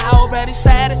 but I already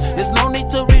said it. There's no need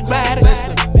to regret it.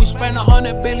 Listen, we spend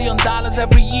 $100 billion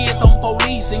every year on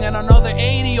policing and another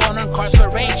 80 on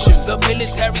incarceration. The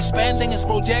military spending is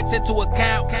projected to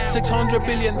account $600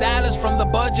 billion from the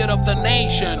budget of the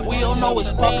nation. We all know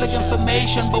it's public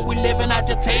information, but we live in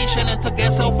agitation. And to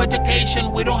get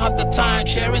self-education, we don't have the time.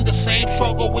 Sharing the same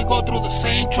struggle, we go through the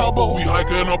same trouble. We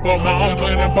hiking up a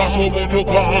mountain, impossible to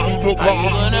climb. Are you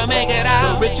gonna make it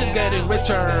out? The rich is getting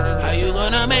richer. Are you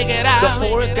gonna make it out? The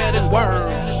poor is getting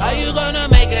worse. Are you gonna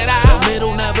make it out? The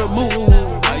middle never move.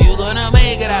 Are you gonna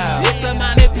make it out? It's a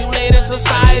manipulated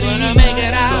society. Are you gonna make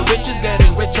it out? The rich is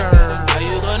getting richer. Are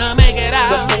you gonna make it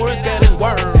out? The poor is getting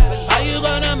worse. Are you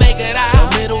gonna make it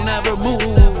out? The middle never move.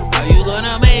 Are you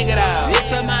gonna make it out?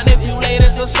 It's a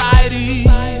manipulated society.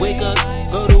 Wake up,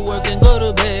 go to work and go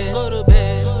to bed.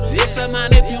 It's a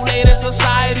manipulated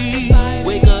society.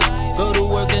 Wake up, go to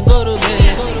work and go to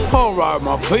bed. Alright,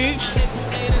 my peeps.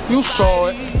 You saw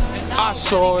it. I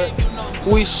saw it.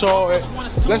 We saw it.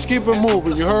 Let's keep it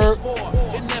moving, you heard?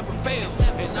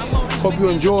 Hope you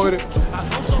enjoyed it.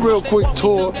 Real quick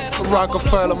tour of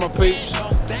Rockefeller, my peeps.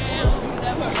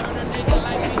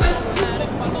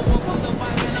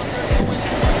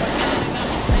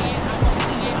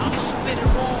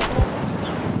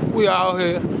 We out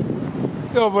here.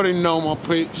 You already know, my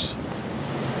peeps.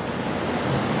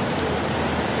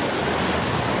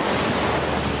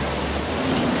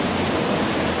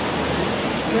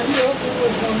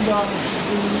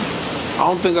 I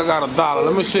don't think I got $1.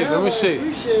 Let me see. Let me see.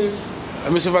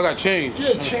 Let me see if I got change.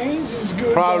 Yeah, change is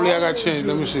good. Probably I got change.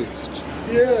 Let me see.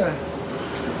 Yeah.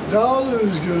 Dollar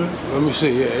is good. Let me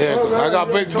see. Yeah. Right, I got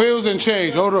big bills and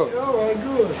change. Hold up. All right,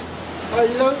 good.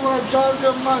 You don't want to charge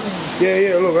your money.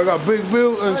 Yeah. Look, I got big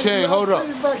bills and change. Hold up. I'll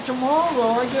pay you back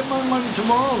tomorrow. I get my money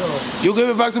tomorrow. You give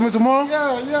it back to me tomorrow?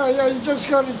 Yeah. You just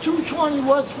go to 220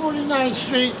 West 49th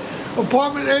Street,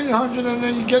 apartment 800, and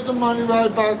then you get the money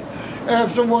right back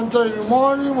after 1:30 in the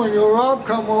morning. When you're up,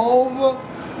 come over.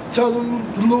 Tell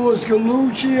them Louis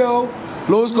Galuccio.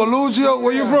 Louis Galuccio?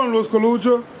 Where you from, Louis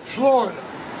Galuccio? Florida.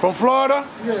 From Florida?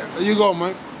 Yeah. There you go,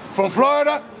 man. From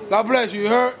Florida? God bless you, you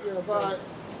heard? Yeah, bye.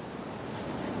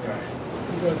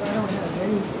 Because I don't have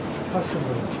any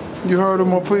customers. You heard him,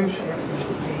 my piece?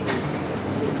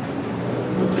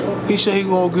 He said he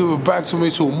gonna give it back to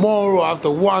me tomorrow after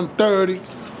 1:30.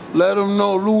 Let him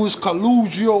know Louis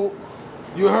Galuccio.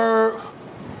 You heard?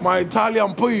 My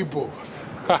Italian people.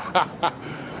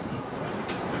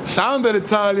 Sounded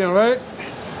Italian, right?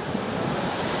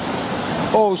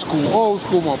 Old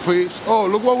school, my peeps. Oh,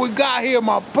 look what we got here,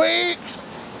 my peeps.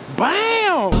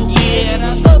 Bam! Yeah,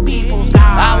 that's the people's guy.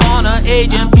 I want an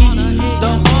agent B.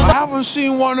 I haven't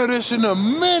seen one of this in a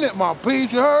minute, my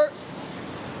peeps. You heard?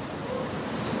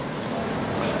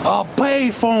 A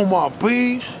payphone, my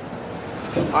peeps.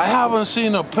 I haven't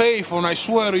seen a payphone, I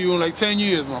swear to you, in like 10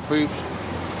 years, my peeps.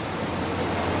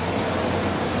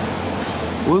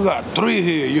 We got 3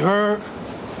 here, you heard?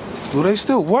 Do they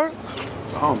still work?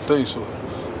 I don't think so.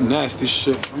 Nasty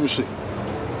shit. Let me see.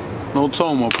 No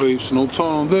tone, my peeps. No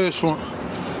tone on this one.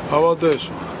 How about this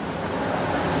one?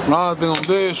 Nothing on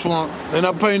this one. They're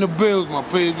not paying the bills, my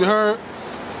peeps. You heard?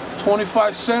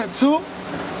 25 cents too?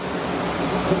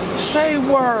 Say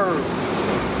word.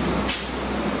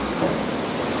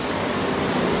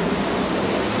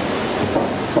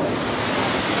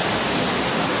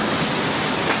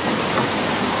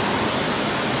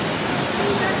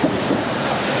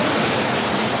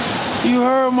 You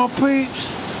heard, my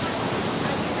peeps?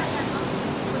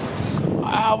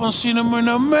 I haven't seen them in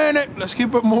a minute. Let's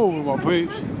keep it moving, my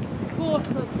peeps.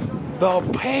 The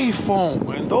payphone,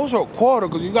 man. Those are a quarter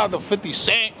because you got the 50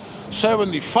 cent,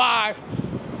 75.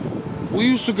 We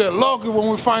used to get lucky when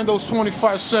we find those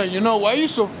 25 cents. You know, I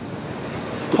used to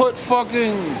put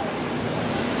fucking...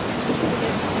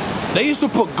 They used to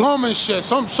put gum and shit,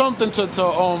 something to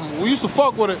we used to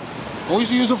fuck with it. And we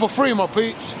used to use it for free, my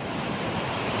peeps.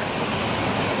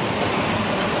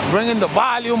 Bringing the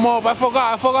volume up. I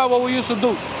forgot what we used to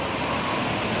do.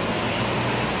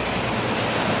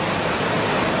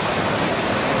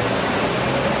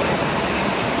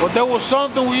 But there was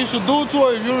something we used to do to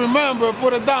it. If you remember,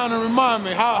 put it down and remind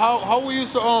me how we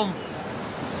used to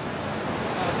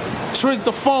trick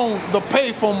the phone, the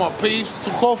payphone, my piece, to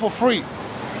call for free.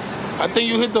 I think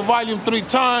you hit the volume 3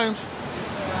 times,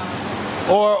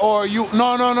 or you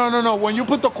no. When you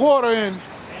put the quarter in,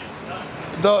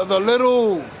 the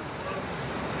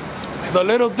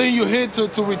little thing you hit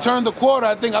to return the quarter,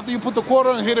 I think after you put the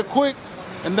quarter in, hit it quick,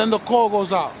 and then the call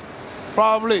goes out.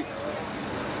 Probably.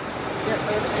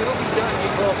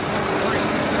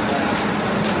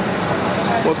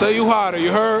 Well, there you had it,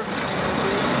 you heard?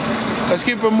 Let's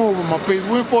keep it moving, my piece.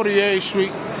 We're in 48th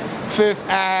Street, 5th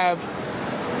Ave.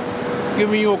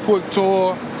 Giving you a quick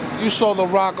tour. You saw the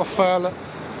Rockefeller.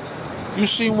 You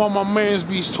seen what my man's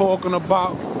be's talking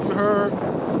about. You heard?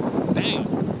 Damn.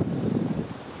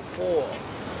 4,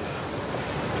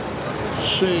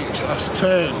 6, that's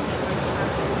 10.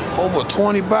 Over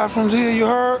 20 bathrooms here, you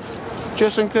heard?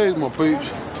 Just in case, my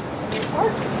peeps.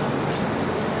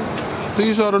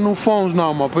 These are the new phones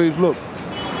now, my peeps. Look.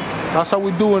 That's how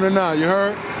we doing it now, you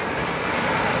heard?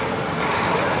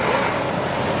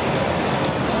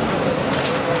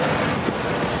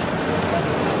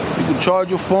 You can charge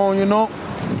your phone, you know?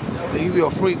 They give you a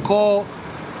free call.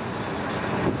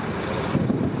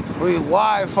 Free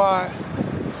Wi-Fi.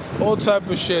 All type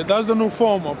of shit. That's the new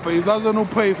phone, my peeps. That's the new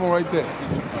payphone right there.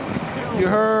 You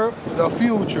heard? The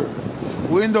future.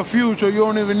 We're in the future, you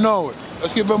don't even know it.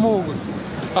 Let's keep it moving.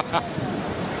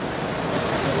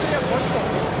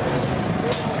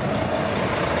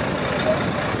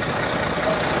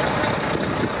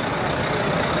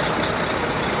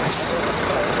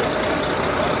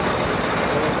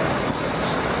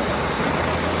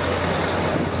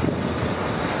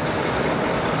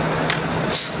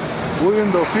 We're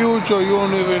in the future, you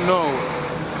don't even know it.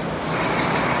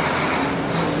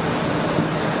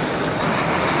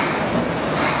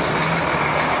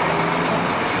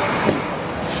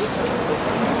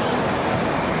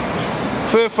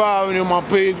 Fifth Avenue, my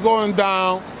peeps, going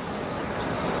down,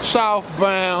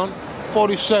 southbound,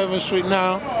 47th Street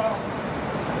now.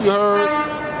 You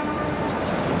heard?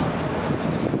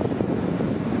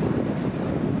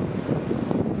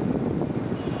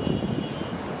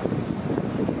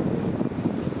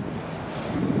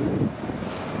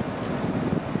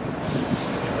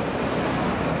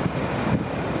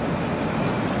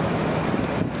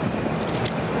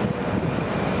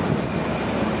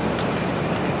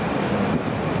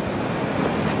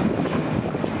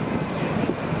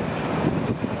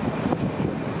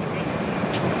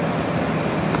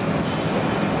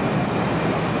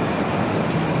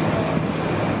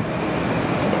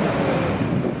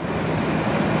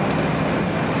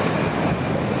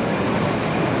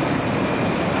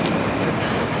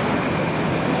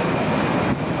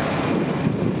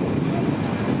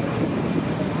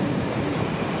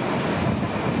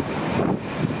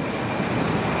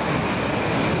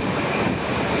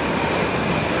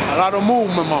 A lot of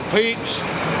movement, my peeps.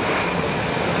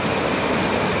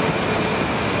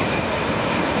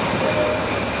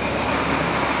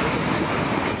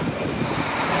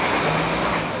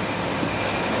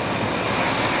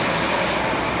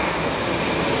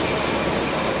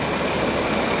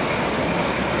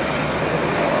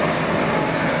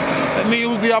 Let me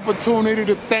use the opportunity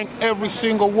to thank every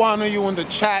single one of you in the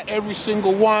chat, every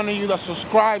single one of you that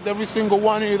subscribed, every single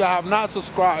one of you that have not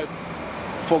subscribed,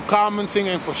 for commenting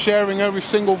and for sharing every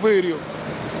single video.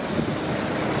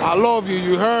 I love you,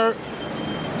 you heard?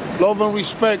 Love and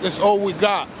respect is all we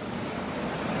got.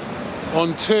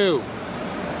 Until.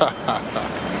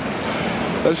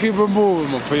 Let's keep it moving,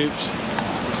 my peeps.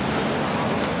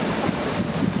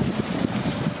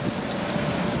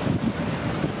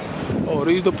 Oh,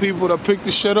 these the people that pick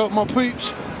this shit up, my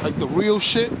peeps? Like the real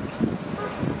shit?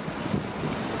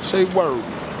 Say word.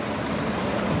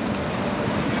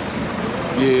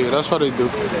 Yeah, that's what they do.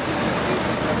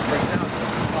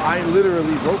 I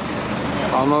literally wrote it. I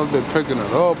don't know if they're picking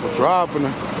it up or dropping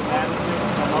it.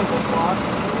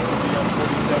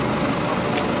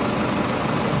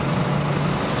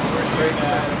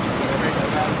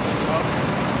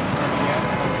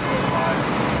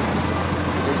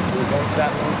 Basically, go to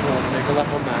that one corner, make a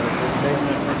left on Madison,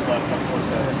 make a left on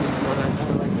 47.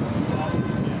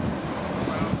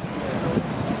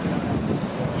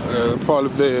 Yeah, they're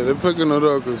probably there. They're picking it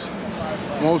up because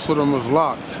most of them is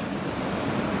locked.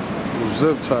 With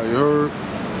zip tie, you heard?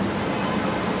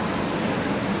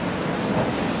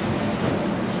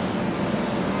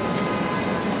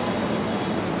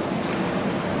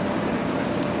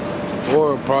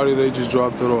 Or probably they just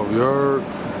dropped it off, you heard?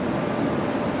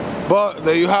 But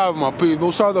there you have it, my people.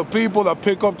 Those are the people that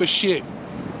pick up the shit.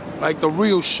 Like the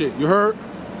real shit, you heard?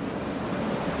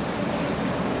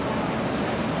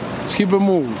 Let's keep it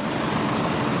moving.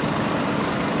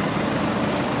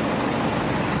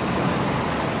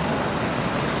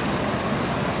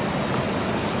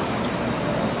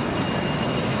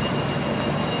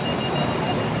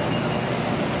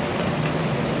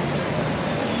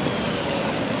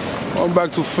 Going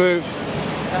back to 5th.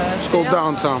 Let's go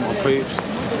downtown, my peeps.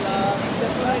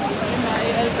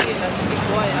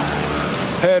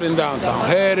 Heading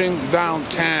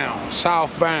downtown,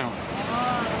 southbound.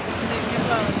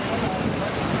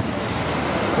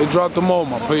 They dropped them all,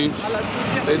 my peeps.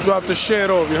 They dropped the shit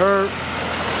off, you heard?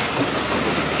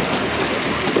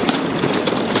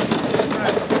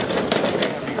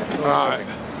 Alright.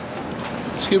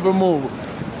 Let's keep it moving.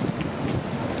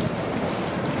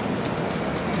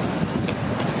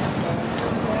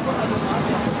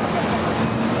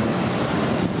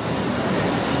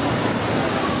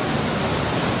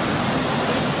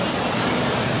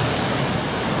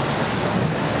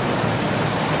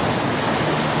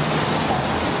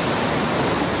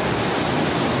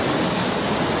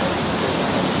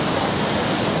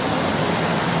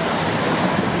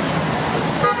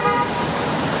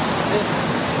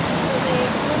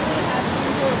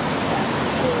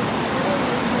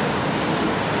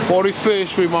 .45th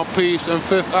Street, my peeps, and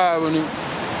 5th Avenue.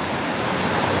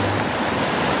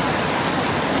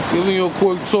 Giving you a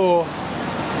quick tour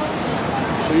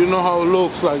so you know how it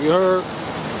looks like, you heard?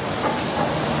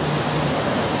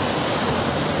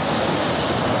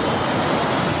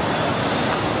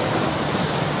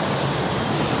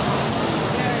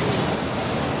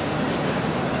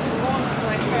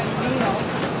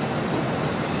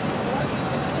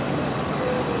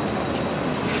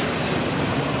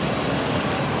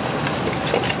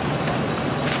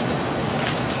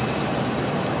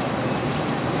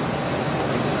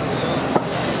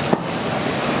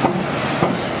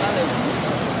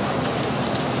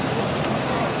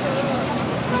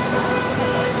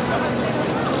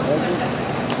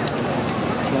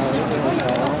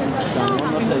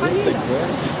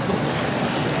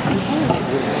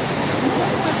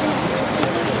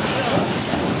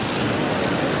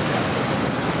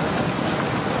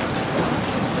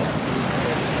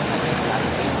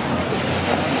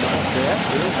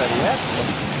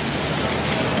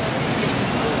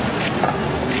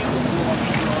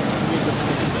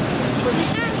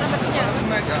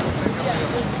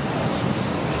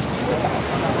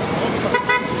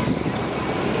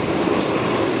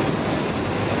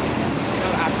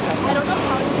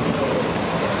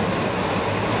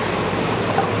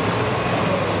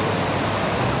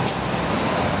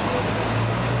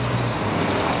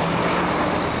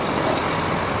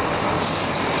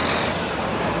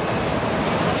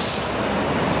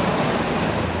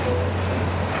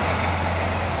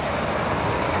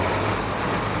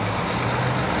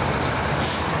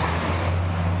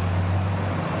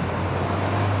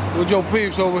 With your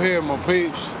peeps over here, my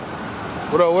peeps.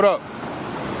 What up, what up?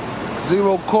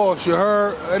 Zero cost, you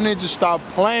heard? And they just stopped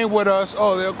playing with us.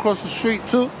 Oh, they're across the street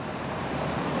too?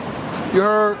 You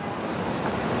heard?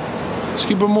 Let's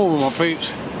keep it moving, my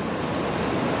peeps.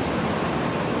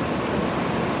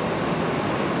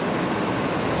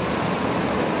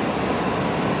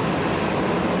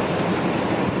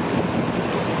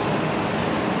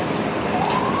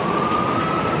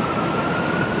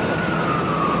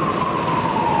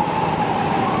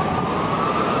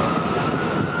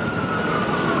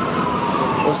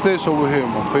 What's this over here,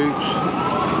 my peeps?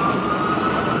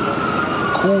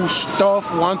 Cool stuff,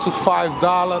 $1 to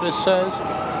 $5, it says.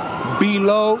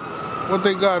 Below. What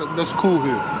they got that's cool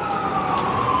here?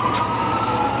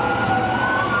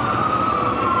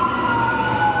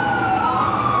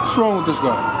 What's wrong with this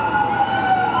guy?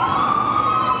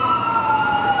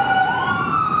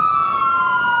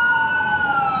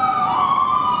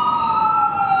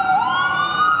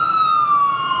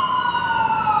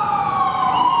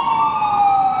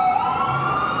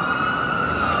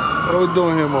 What are we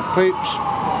doing here, my peeps?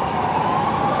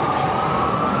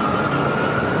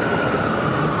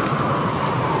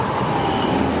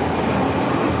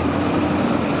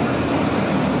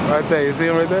 Right there, you see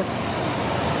him right there?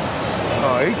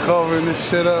 Oh, he covering this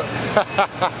shit up.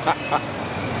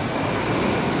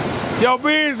 Yo,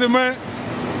 be easy, man.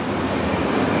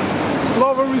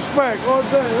 Love and respect, all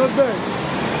day, all day.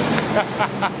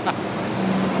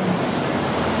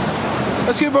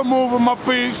 Let's keep it moving, my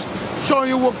peeps. Showing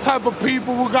you what type of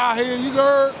people we got here. You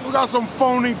heard? We got some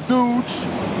phony dudes.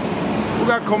 We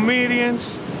got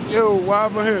comedians. Yo,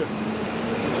 what happened here?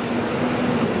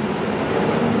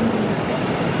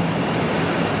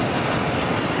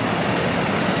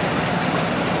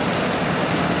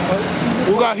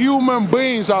 We got human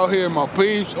beings out here, my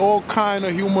peeps. All kind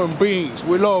of human beings.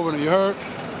 We loving it, you heard?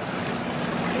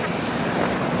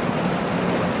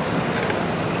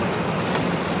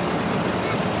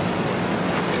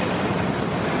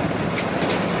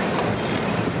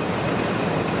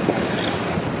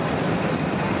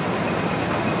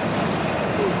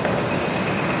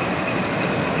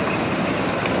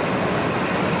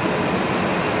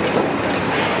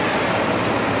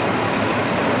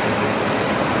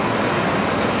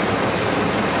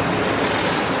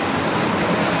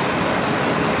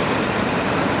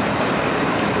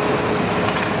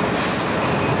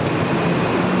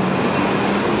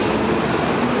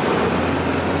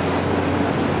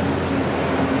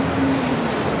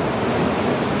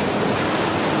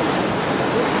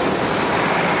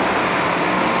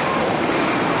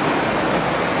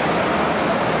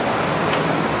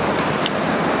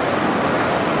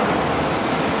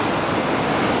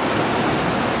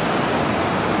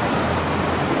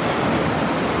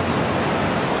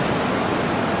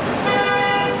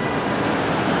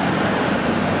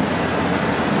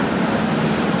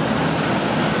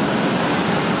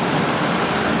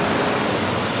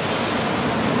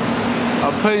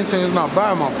 Painting is not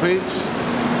bad, my peeps.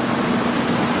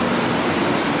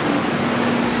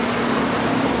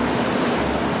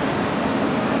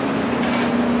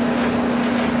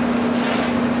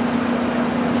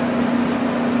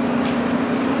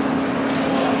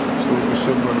 So we can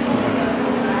sit better from here.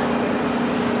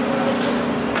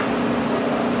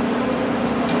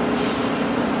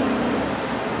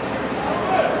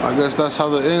 I guess that's how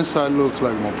the inside looks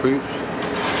like, my peeps.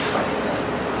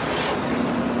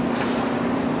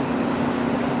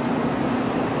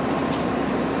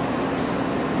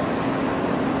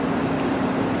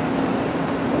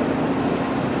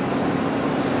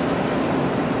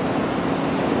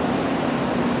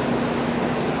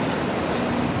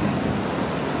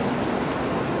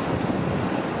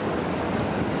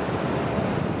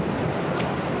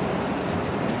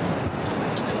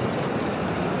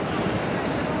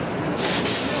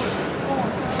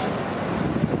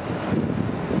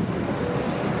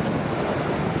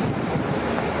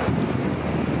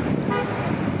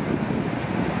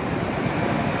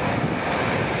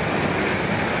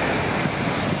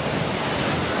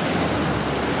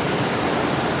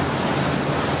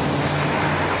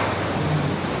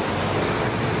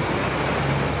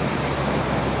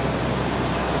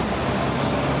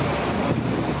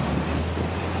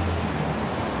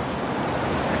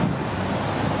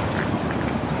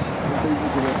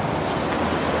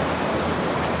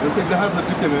 Don't take the hustler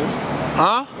with you, man.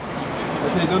 Huh? I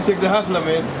said, don't take the hustler,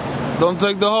 man. Don't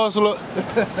take the hustler.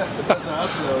 That's a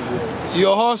hustler over here.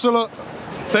 You're a hustler.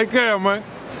 Take care, man.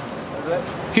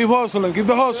 Keep hustling. Keep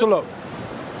the hustle up.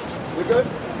 We good?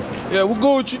 Yeah, we're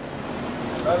good with you.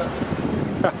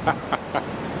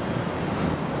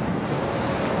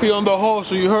 He on the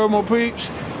hustle. You heard my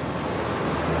peeps?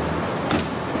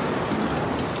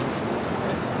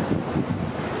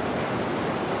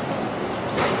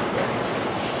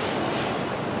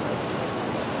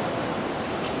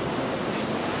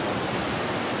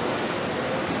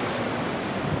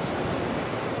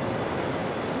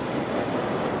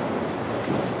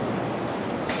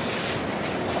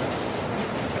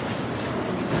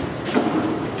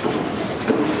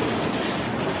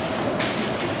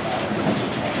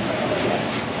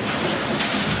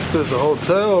 Is this a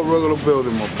hotel or a regular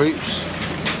building, my peeps?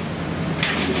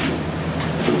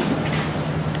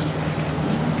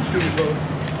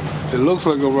 It looks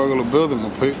like a regular building, my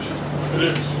peeps. It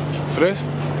is. It is?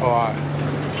 Oh, all right.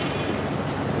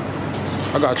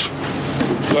 I got you.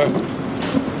 Left.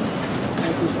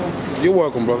 You're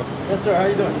welcome, brother. Yes, sir. How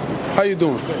you doing? How you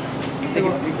doing?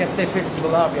 You can't take pictures of the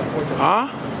lobby, unfortunately. Huh?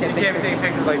 You can't be taking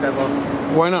pictures like that, boss.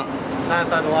 Why not? Not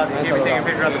inside the lobby. You can't be taking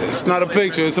pictures of the... It's not a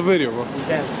picture, it's a video, bro.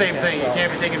 Same thing. You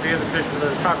can't be taking pictures of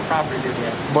the private property, dude.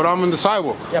 But I'm in the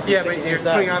sidewalk. Yeah, but you're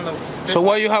putting on the... So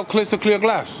why you have crystal clear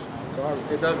glass?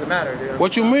 It doesn't matter, dude.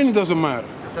 What you mean it doesn't matter?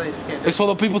 You just can't. It's for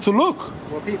the people to look.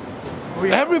 What people?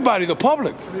 Everybody, the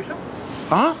public. Who are you showing?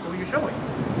 Huh? Who are you showing?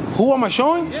 Who am I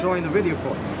showing? You're showing the video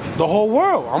for. The whole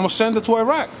world. I'm gonna send it to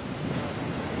Iraq.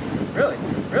 Really?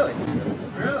 Really?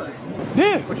 Really?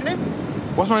 Yeah. What's your name?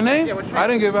 What's my name? Yeah, what's your name? I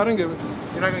didn't give it.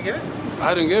 You're not gonna give it?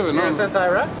 I didn't give it, You're no. gonna send to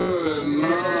Iraq?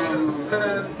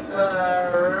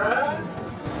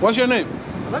 What's your name?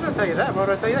 I'm not gonna tell you that. Why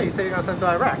would I tell you that? You said you're gonna send to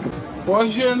Iraq.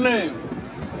 What's your name?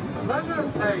 I'm not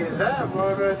gonna tell you that.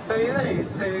 Why would I tell you that? You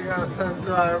say you're gonna send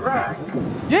to Iraq.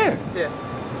 Yeah. Yeah.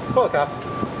 Call the cops.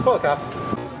 Call the cops.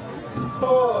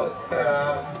 Call the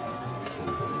cops.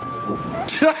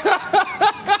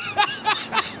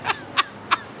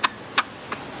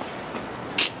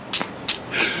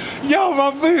 Yo, my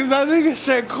babes, that nigga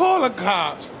said call the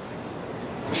cops.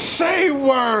 Say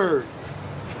word.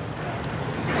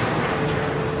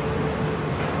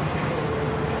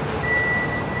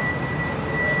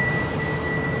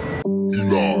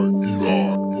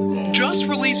 Just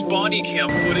released body cam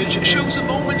footage shows the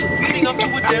moments leading up to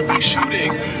a deadly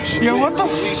shooting. Yeah, what the? A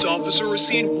police officer is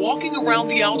seen walking around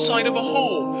the outside of a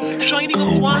home, shining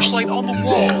a flashlight on the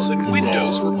walls and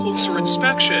windows for closer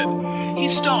inspection. He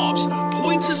stops,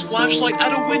 points his flashlight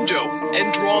at a window,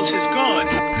 and draws his gun.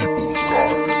 Put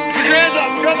your hands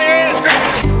up! Show me your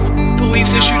hands!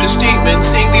 Police issued a statement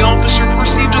saying the officer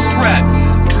perceived a threat,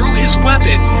 drew his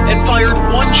weapon, and fired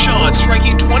one shot,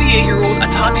 striking 28-year-old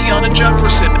Tatiana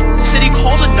Jefferson. Said he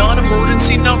called a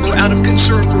non-emergency number out of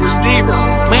concern for his neighbor.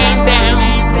 Man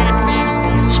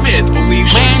down. Smith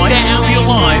believes she might still be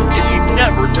alive if he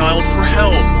never dialed for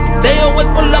help. They always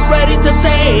pull up ready to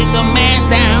take a man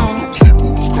down.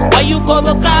 Why you call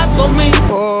the cops on me?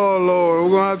 Oh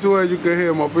Lord, we're gonna have to educate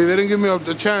here, my people. They didn't give me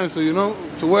the chance, you know,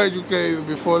 to educate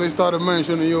before they started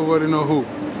mentioning you already know who.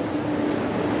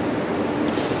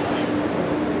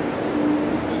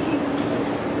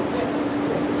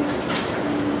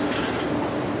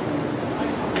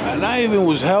 And I even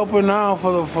was helping out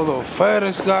for the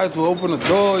FedEx guy to open the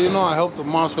door, you know. I helped the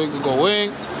mom so he could go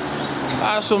in.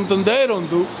 That's something they don't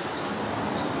do.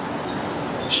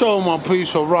 Show my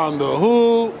piece around the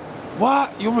hood.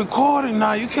 What? You're recording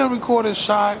now? You can't record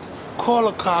inside. Call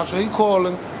the cops. He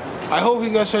calling. I hope he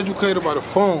gets educated by the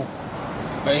phone.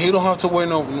 And he don't have to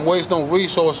waste no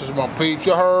resources, my peeps.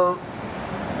 You heard?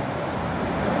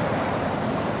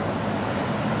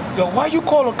 Yo, why you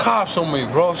call the cops on me,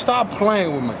 bro? Stop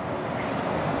playing with me.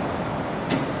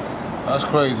 That's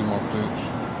crazy, my peeps.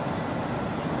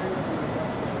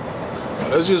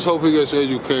 Let's just hope he gets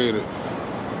educated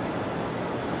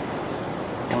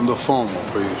on the phone, my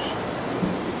peeps.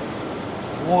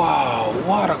 Wow,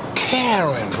 what a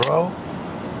Karen, bro.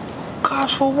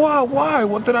 Cops for what? Why?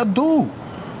 What did I do?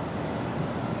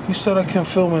 He said I can't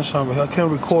film inside, I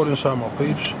can't record inside, my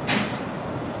peeps.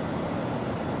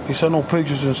 He said no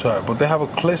pictures inside, but they have a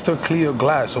crystal clear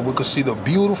glass so we could see the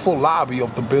beautiful lobby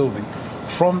of the building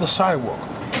from the sidewalk.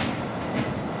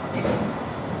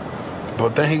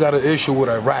 But then he got an issue with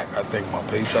Iraq, I think, my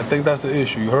peeps. I think that's the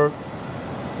issue, you heard?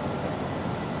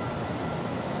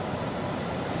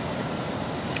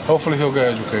 Hopefully he'll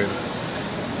get educated.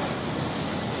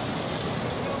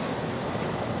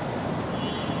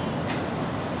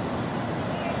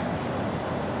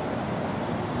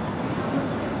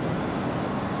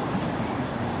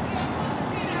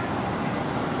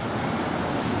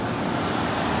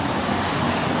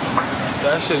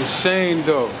 That's insane,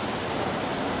 though.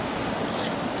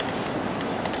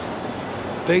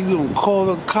 They gonna call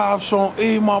the cops on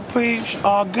E, my peeps,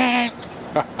 again.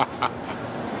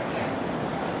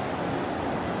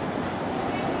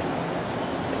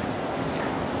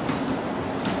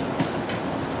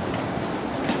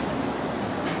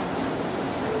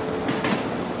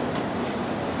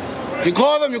 You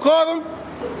call them? You call them?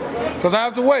 Because I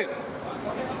have to wait.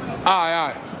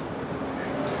 Aye.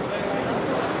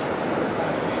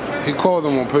 He called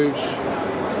them on peeps.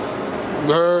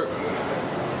 You heard?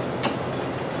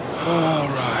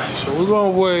 Alright, so we're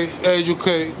gonna wait,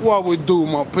 educate. What we do,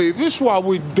 my peeps. This is what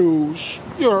we do.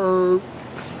 You heard?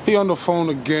 He on the phone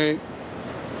again.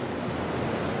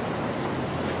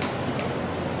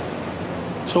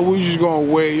 So we just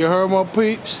gonna wait. You heard, my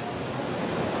peeps?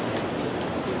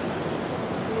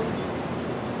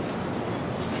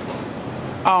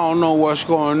 I don't know what's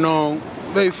going on.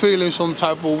 They feeling some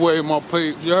type of way, my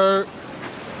peeps. You heard?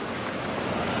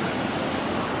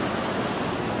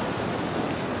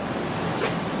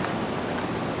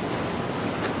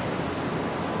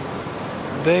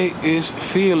 They is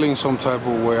feeling some type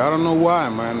of way. I don't know why,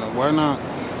 man. Why not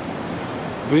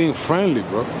being friendly,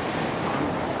 bro?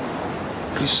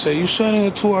 He say, you sending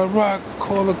it to Iraq,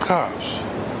 call the cops.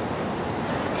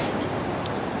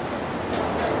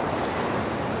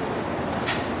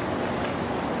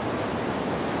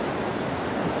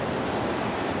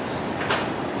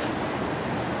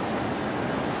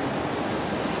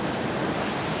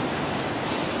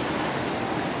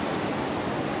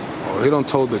 He done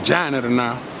told the janitor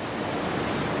now.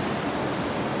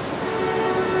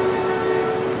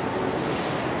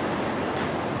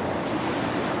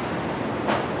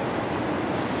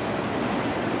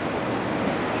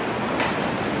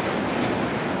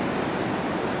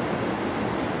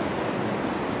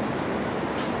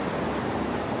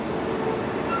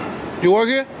 You work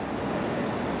here?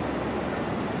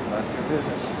 That's your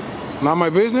business. Not my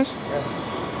business? Yeah.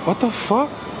 What the fuck?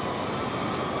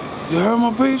 You heard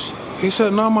my peeps? He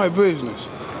said, not my business.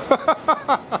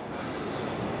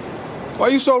 Why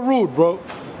you so rude, bro?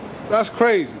 That's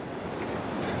crazy.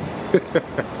 Here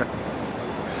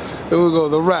we go,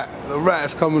 the rat. The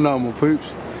rat's coming out, my peeps.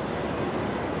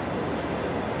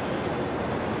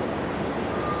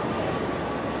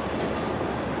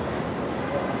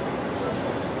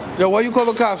 Yo, why you call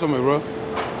the cops on me, bro? I'm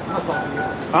not talking to you.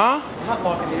 Huh? I'm not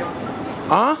talking to you.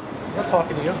 Huh? I'm not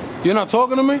talking to you. You're not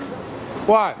talking to me?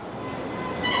 Why?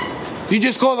 You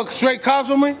just call the straight cops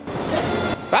on me?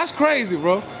 That's crazy,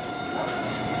 bro.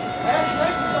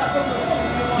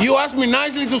 You asked me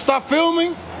nicely to stop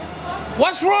filming?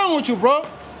 What's wrong with you, bro?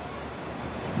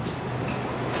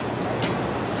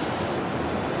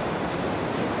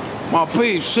 My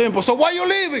peeps, simple. So why you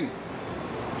leaving?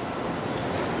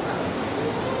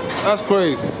 That's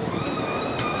crazy.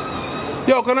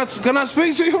 Yo, can I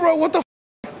speak to you, bro? What the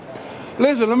f?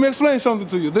 Listen, let me explain something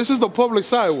to you. This is the public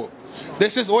sidewalk.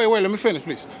 This is, wait, let me finish,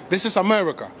 please. This is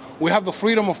America. We have the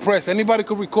freedom of press. Anybody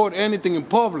could record anything in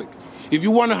public. If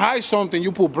you want to hide something,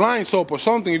 you put blinds up or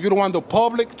something if you don't want the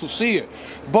public to see it.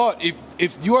 But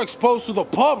if you're exposed to the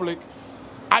public,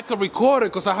 I could record it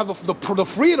because I have the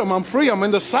freedom. I'm free. I'm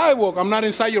in the sidewalk. I'm not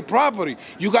inside your property.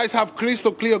 You guys have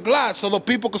crystal clear glass so the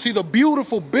people can see the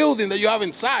beautiful building that you have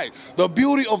inside, the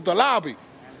beauty of the lobby.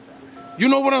 You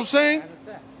know what I'm saying?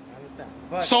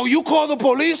 But so you call the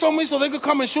police on me so they could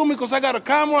come and shoot me because I got a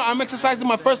camera? I'm exercising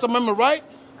my First Amendment right?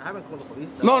 I haven't called the police.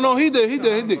 No, he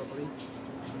did.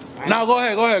 Now go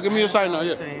ahead. Give me your side now.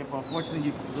 Yeah. Saying, but unfortunately,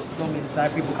 you don't need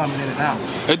inside people coming in and out.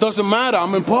 It doesn't matter.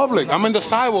 I'm in public. I'm in the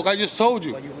sidewalk. I just told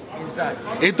you. But you inside.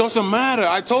 It doesn't matter.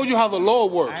 I told you how the law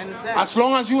works. I understand. As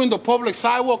long as you're in the public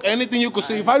sidewalk, anything you can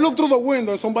see. If I look through the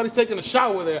window and somebody's taking a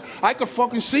shower there, I could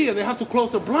fucking see it. They have to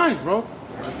close the blinds, bro.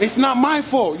 It's not my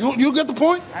fault. You get the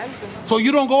point? I understand. So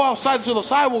you don't go outside to the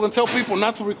sidewalk and tell people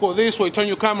not to record this way, turn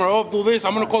your camera off, do this.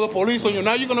 I'm going to call the police on you.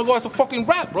 Now you're going to go as a fucking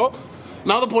rat, bro.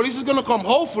 Now the police is going to come,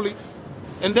 hopefully,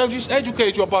 and they'll just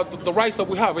educate you about the rights that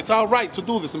we have. It's our right to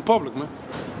do this in public, man.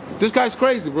 This guy's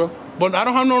crazy, bro. But I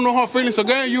don't have no hard feelings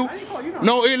against you.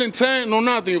 No ill intent, no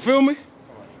nothing. You feel me?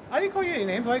 I didn't call you any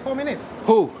names. Why you call me names?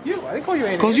 Who? You. I didn't call you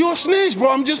any names. Because you're a snitch,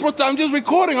 bro. I'm just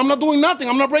recording. I'm not doing nothing.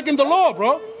 I'm not breaking the law,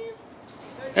 bro.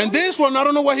 And this one, I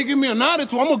don't know why he give me an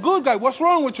attitude. I'm a good guy. What's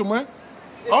wrong with you, man?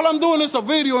 All I'm doing is a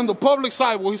video in the public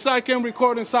sidewalk. He said I can't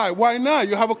record inside. Why not?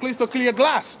 You have a crystal clear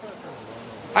glass.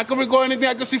 I can record anything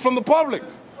I can see from the public,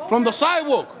 from the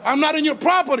sidewalk. I'm not in your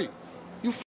property.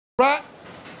 You rat.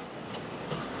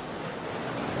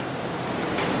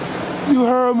 You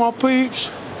heard my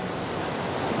peeps?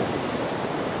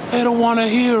 They don't want to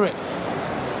hear it.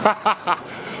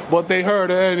 But they heard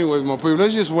it anyways, my people.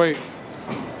 Let's just wait.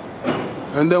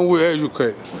 And then we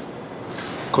educate.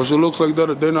 Because it looks like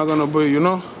that they're not going to be, you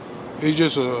know? It's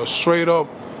just a straight up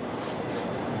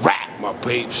rap, my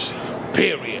peeps.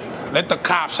 Period. Let the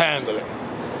cops handle it.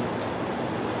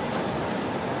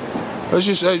 Let's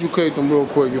just educate them real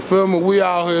quick. You feel me? We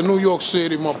out here in New York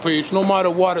City, my peeps. No matter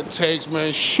what it takes,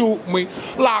 man. Shoot me.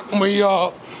 Lock me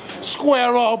up.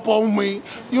 Square up on me.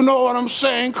 You know what I'm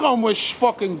saying? Come with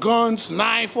fucking guns,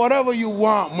 knife, whatever you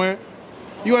want, man.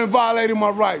 You ain't violating my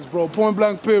rights, bro. Point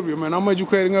blank, period, man. I'm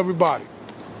educating everybody.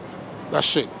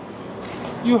 That's it.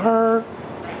 You heard?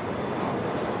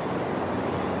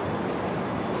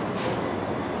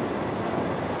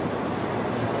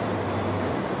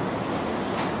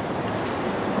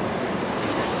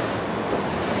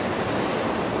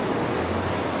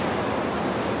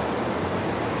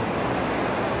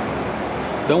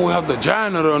 Then we have the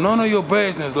janitor, none of your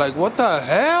business. Like, what the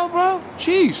hell, bro?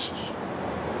 Jesus.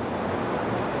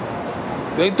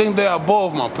 They think they're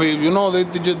above, my people. You know,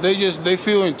 they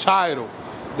feel entitled.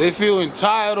 They feel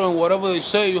entitled, and whatever they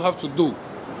say, you have to do.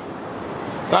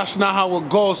 That's not how it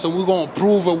goes, and we're going to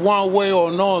prove it one way or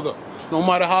another. No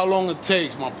matter how long it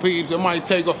takes, my peeps. It might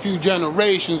take a few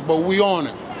generations, but we on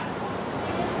it.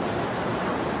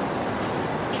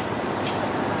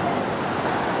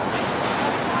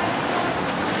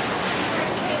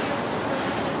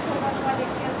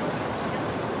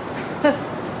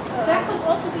 That could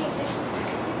also be an issue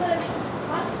because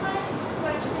last time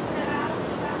when I picked it out,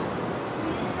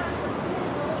 we didn't have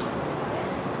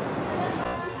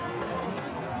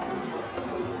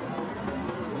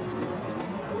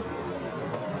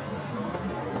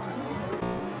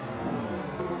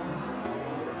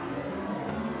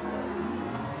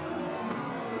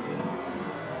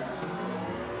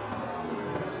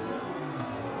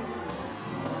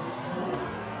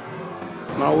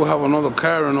Now we have another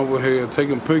Karen over here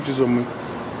taking pictures of me.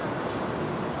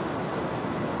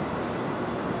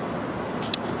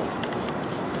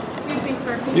 Excuse me,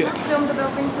 sir. Can you not film the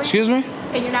building, please? Excuse me?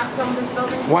 Can you not film this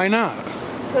building? Why not?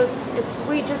 Because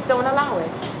we just don't allow it.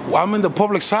 Well, I'm in the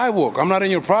public sidewalk. I'm not in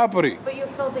your property. But you're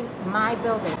filming my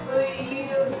building. But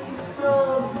you're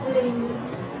filming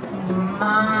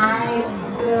my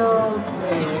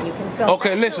building. You can film.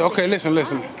 Okay, listen. Okay,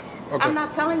 listen. Okay. I'm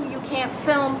not telling you you can't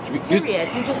film, period.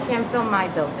 You just can't film my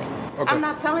building. Okay. I'm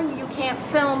not telling you you can't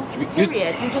film,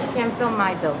 period. You just can't film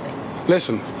my building.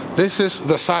 Listen, this is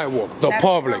the sidewalk, the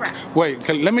public. Correct. Wait,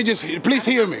 let me just, please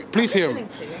hear me. Please hear me.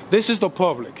 This is the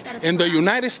public. In the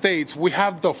United States, we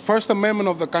have the First Amendment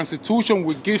of the Constitution,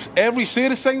 which gives every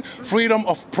citizen freedom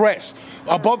of press.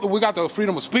 Above, we got the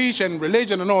freedom of speech and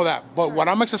religion and all that. But what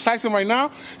I'm exercising right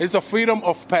now is the freedom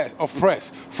of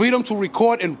press. Freedom to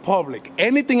record in public.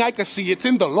 Anything I can see, it's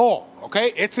in the law.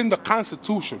 Okay, it's in the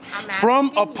Constitution.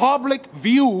 From a public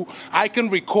view, I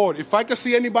can record. If I can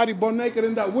see anybody butt naked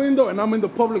in that window and I'm in the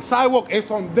public sidewalk,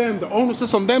 it's on them. The onus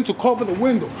is on them to cover the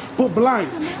window, put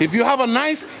blinds. If you have a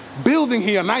nice building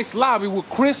here, a nice lobby with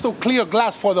crystal clear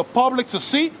glass for the public to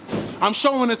see, I'm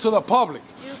showing it to the public.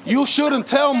 You shouldn't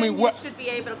tell me what. You should be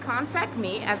able to contact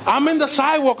me as. I'm in the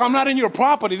sidewalk. I'm not in your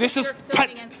property. This is.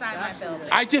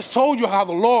 I just told you how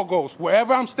the law goes.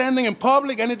 Wherever I'm standing in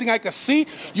public, anything I can see,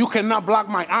 you cannot block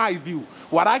my eye view.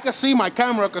 What I can see, my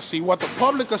camera can see. What the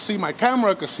public can see, my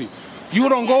camera can see. You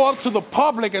don't go up to the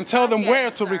public and tell them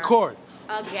where to record.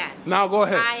 Again. Now go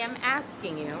ahead. I am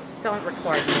asking you, don't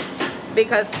record me.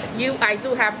 Because I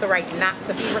do have the right not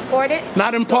to be recorded.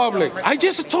 Not in public. I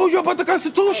just told you about the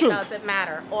Constitution. It doesn't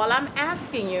matter. All I'm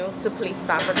asking you to please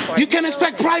stop recording. You can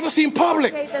expect privacy in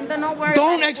public. Okay, then don't worry.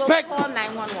 Don't expect. We'll call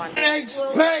 911.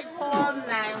 Expect. We'll call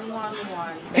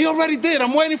 911. He already did.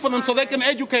 I'm waiting for them so they can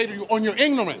educate you on your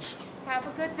ignorance. Have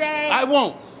a good day. I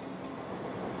won't.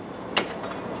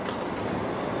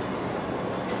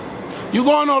 You're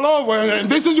going all over, and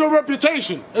this is your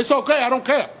reputation. It's okay. I don't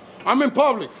care. I'm in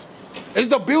public. It's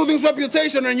the building's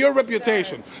reputation and your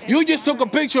reputation. You just took a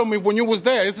picture of me when you was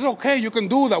there. It's okay. You can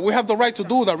do that. We have the right to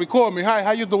do that. Record me. Hi,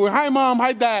 how you doing? Hi, Mom.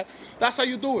 Hi, Dad. That's how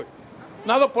you do it.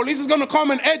 Now the police is going to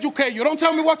come and educate you. Don't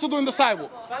tell me what to do in the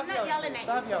sidewalk. I'm not yelling at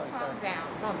you, so calm down.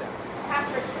 Calm down.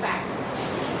 Have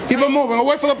respect. Keep it moving. I'll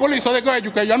wait for the police so they can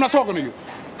educate you. I'm not talking to you.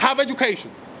 Have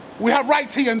education. We have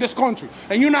rights here in this country.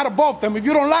 And you're not above them. If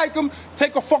you don't like them,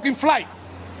 take a fucking flight.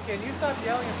 Can you stop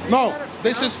yelling at me? No,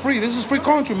 this is free. This is free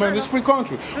country, man. This is free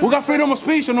country. We got freedom of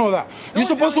speech and all that. You're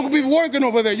supposed to be working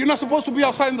over there. You're not supposed to be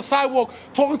outside in the sidewalk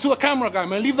talking to the camera guy,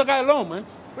 man. Leave the guy alone, man.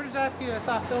 We're just asking you to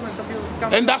stop filming so people can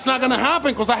come. And that's not going to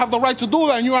happen because I have the right to do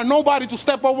that, and you are nobody to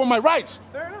step over my rights.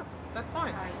 Fair enough. That's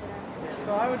fine.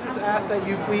 So I would just ask that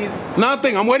you please...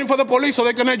 Nothing. I'm waiting for the police so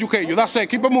they can educate you. That's it.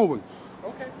 Keep it moving.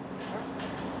 Okay.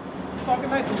 Talking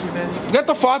nice to you, man. Get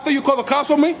the fuck out. You call the cops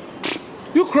on me?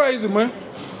 You crazy, man.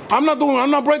 I'm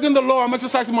not breaking the law. I'm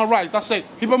exercising my rights. That's it.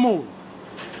 Keep it moving.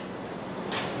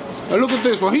 And look at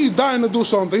this one. He's dying to do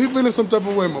something. He's feeling some type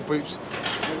of way, my peeps.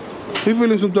 He's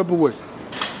feeling some type of way.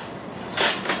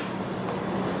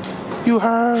 You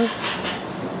heard?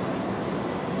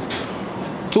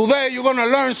 Today you're going to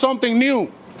learn something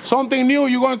new. Something new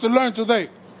you're going to learn today.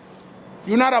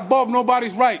 You're not above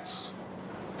nobody's rights.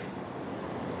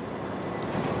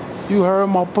 You heard,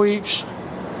 my peeps?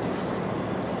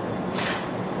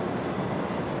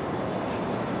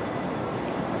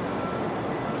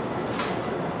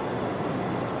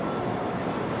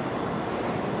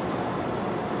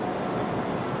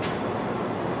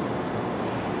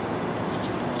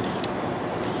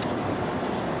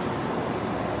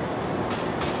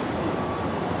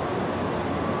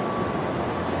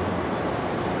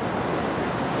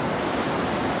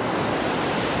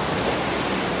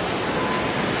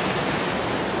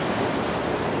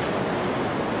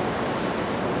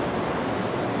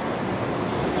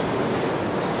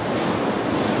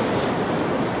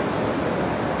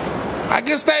 I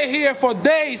can stay here for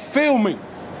days filming,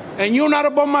 and you're not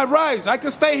above my rights. I can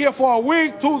stay here for a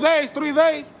week, 2 days, 3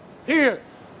 days, here,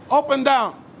 up and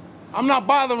down. I'm not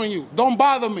bothering you. Don't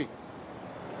bother me.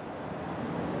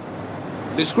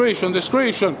 Discretion,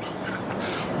 discretion.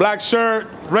 Black shirt,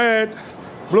 red,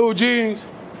 blue jeans.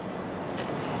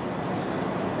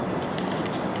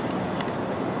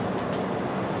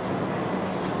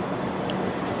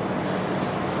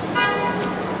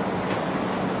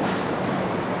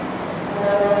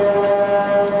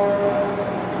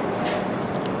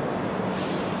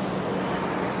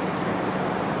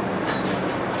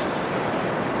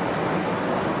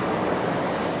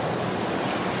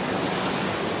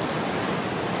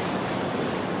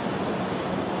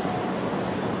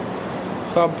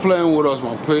 Stop playing with us,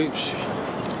 my peeps.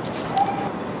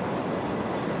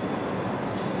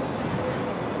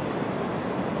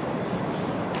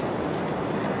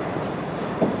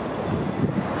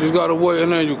 Just gotta wait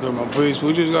and educate, my peeps.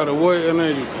 We just gotta wait and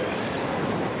educate.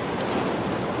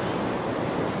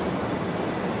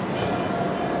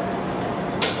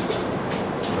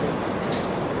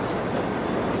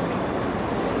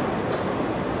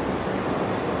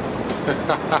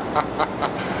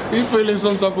 He's feeling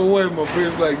some type of way, my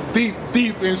peeps, like deep,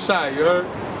 deep inside, you heard?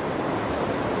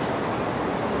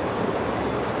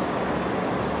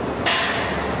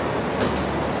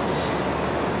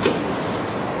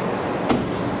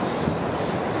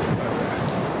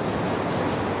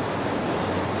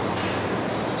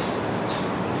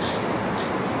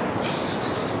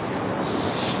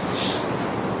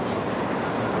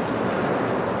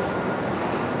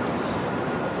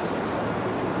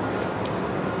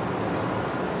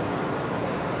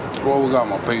 What we got,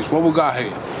 my peeps? What we got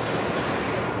here?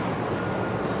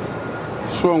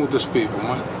 What's wrong with these people,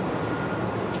 man?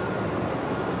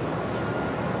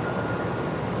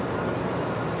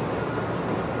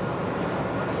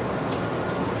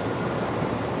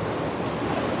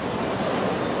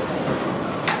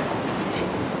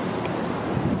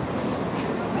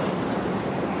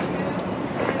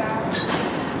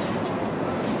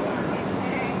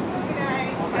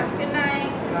 Good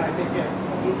night. Take care.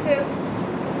 You too.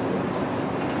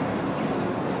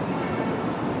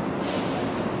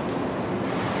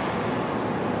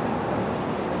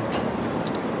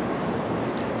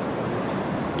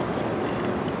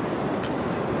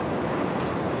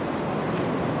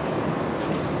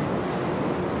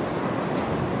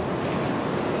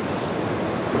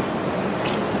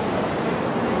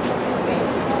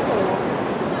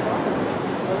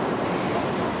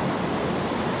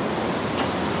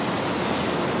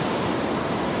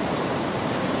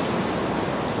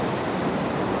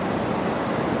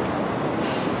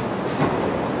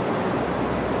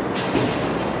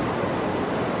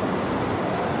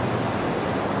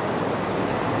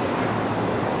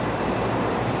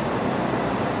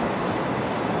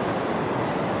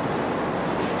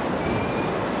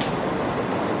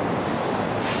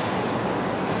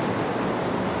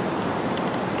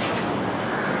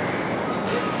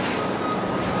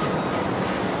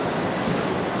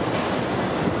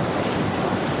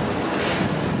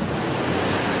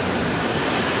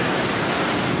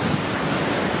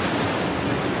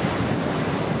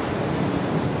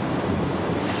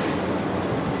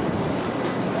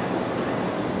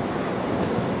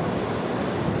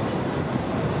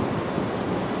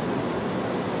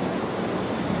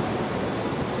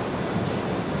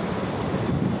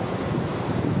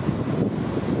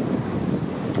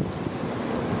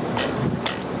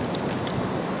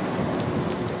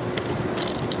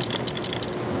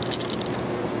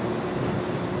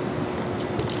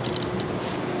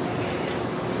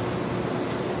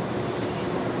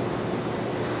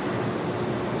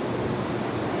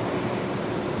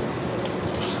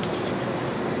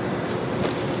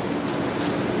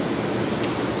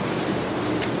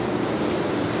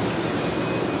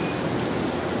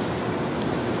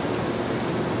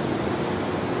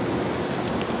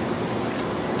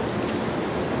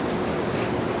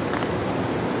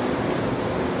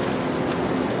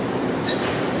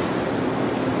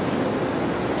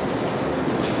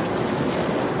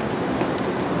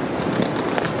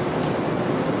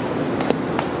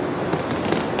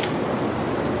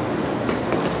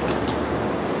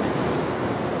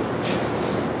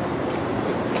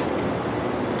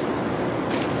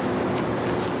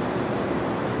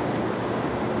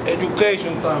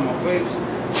 Education time, my peeps.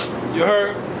 You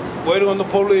heard? Waiting on the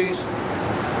police.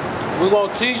 We're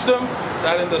gonna teach them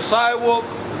that in the sidewalk,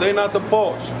 they're not the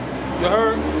boss. You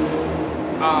heard?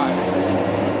 Alright.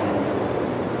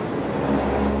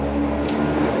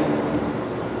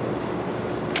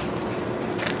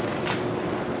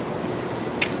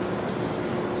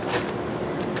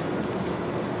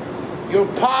 Your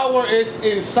power is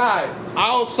inside.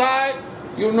 Outside,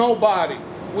 you're nobody.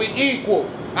 We equal.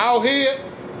 Out here,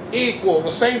 equal.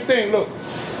 The same thing, look.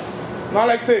 Not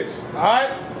like this, all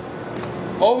right?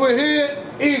 Over here,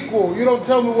 equal. You don't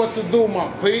tell me what to do, my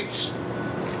peeps.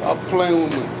 Stop playing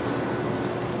with me.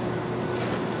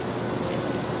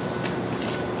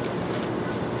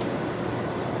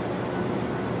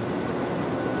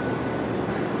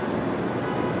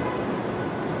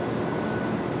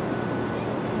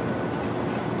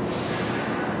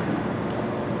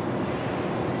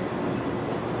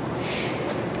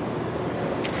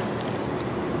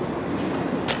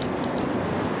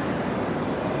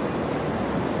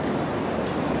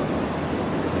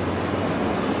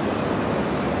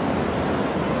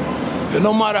 And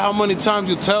no matter how many times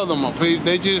you tell them, my people,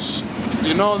 they just,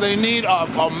 you know, they need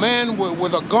a man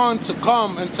with a gun to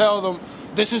come and tell them,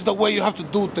 this is the way you have to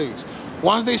do things.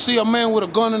 Once they see a man with a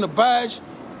gun and a badge,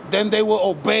 then they will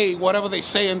obey whatever they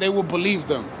say and they will believe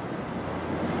them.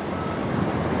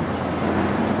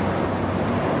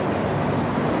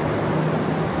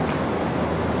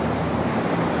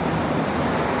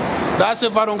 That's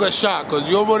if I don't get shot, because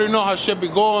you already know how shit be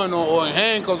going, or in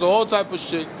handcuffs, or all type of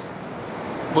shit.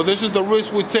 But this is the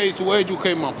risk we take to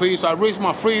educate my peeps. I risk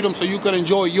my freedom so you can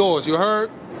enjoy yours, you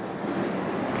heard?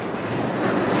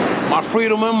 My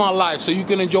freedom and my life so you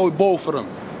can enjoy both of them.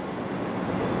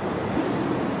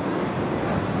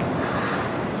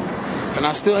 And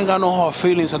I still ain't got no hard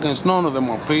feelings against none of them,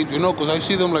 my peeps, you know, because I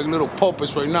see them like little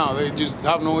puppets right now. They just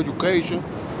have no education.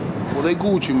 Well, they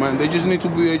Gucci, man. They just need to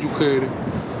be educated.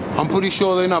 I'm pretty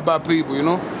sure they're not bad people, you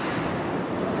know?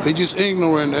 They're just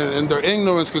ignorant, and their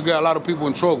ignorance could get a lot of people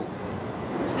in trouble.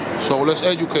 So let's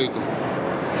educate them.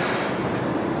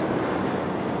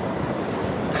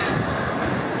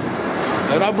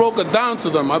 And I broke it down to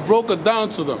them.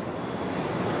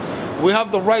 We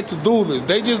have the right to do this.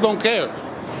 They just don't care.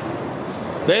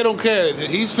 They don't care.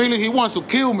 He's feeling he wants to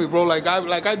kill me, bro. Like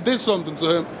I did something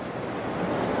to him.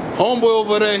 Homeboy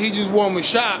over there, he just want me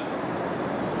shot.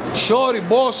 Shorty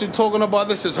bossy talking about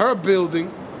this is her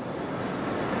building.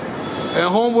 And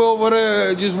homeboy over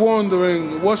there just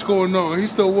wondering what's going on.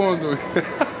 He's still wondering.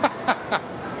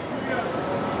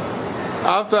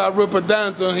 After I rip it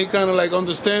down to him, he kind of like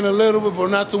understand a little bit, but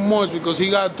not too much, because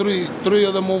he got three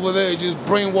of them over there just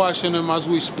brainwashing him as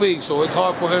we speak. So it's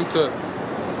hard for him to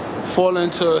fall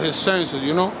into his senses,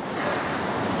 you know?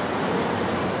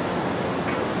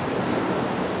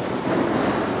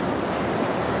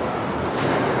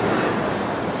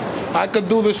 I could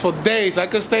do this for days. I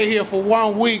could stay here for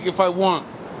 1 week if I want.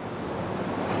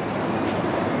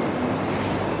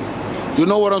 You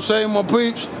know what I'm saying, my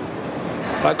peeps?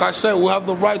 Like I said, we have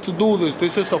the right to do this.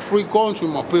 This is a free country,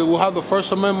 my peeps. We have the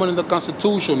First Amendment in the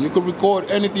Constitution. You can record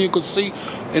anything you could see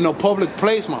in a public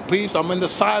place, my peeps. I'm in the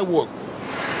sidewalk.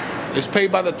 It's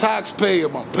paid by the taxpayer,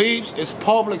 my peeps. It's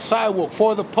public sidewalk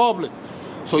for the public.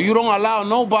 So you don't allow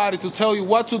nobody to tell you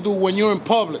what to do when you're in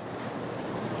public.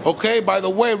 Okay, by the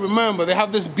way, remember, they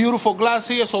have this beautiful glass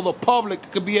here so the public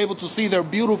could be able to see their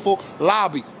beautiful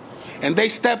lobby. And they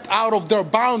stepped out of their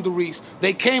boundaries.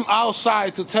 They came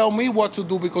outside to tell me what to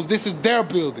do because this is their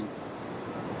building.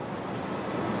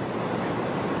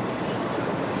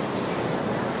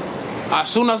 As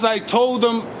soon as I told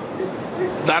them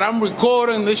that I'm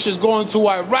recording, this is going to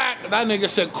Iraq, that nigga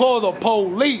said, call the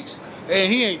police.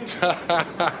 And he ain't...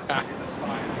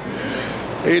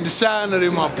 Insanity,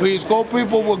 my peeps. Go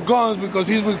people with guns because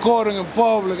he's recording in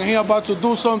public and he about to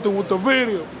do something with the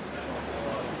video.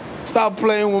 Stop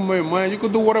playing with me, man. You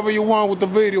can do whatever you want with the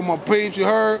video, my peeps. You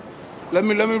heard? Let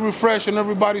me refresh in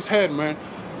everybody's head, man.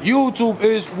 YouTube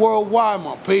is worldwide,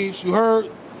 my peeps. You heard?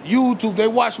 YouTube, they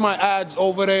watch my ads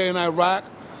over there in Iraq.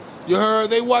 You heard?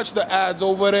 They watch the ads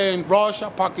over there in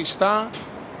Russia, Pakistan.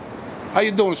 How you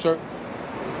doing, sir?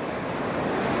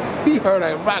 He heard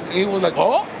Iraq and he was like,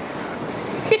 oh?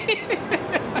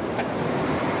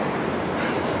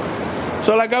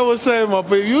 So like I was saying, my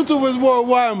people, YouTube is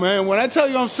worldwide, man. When I tell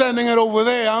you I'm sending it over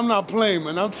there, I'm not playing,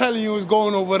 man. I'm telling you it's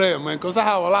going over there, man. Because I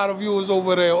have a lot of viewers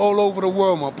over there, all over the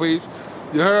world, my peeps.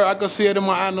 You heard? I can see it in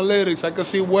my analytics. I can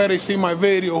see where they see my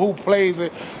video, who plays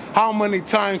it, how many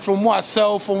times, from what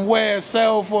cell phone, where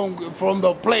cell phone, from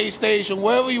the PlayStation,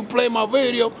 wherever you play my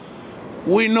video,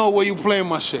 we know where you play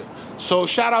my shit. So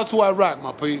shout out to Iraq,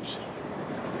 my peeps.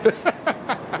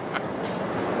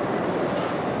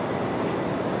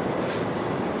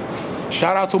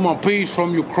 Shout out to my peeps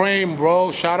from Ukraine,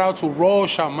 bro. Shout out to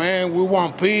Russia, man. We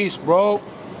want peace, bro.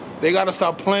 They gotta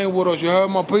stop playing with us. You heard,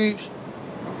 my peeps?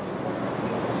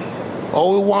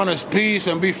 All we want is peace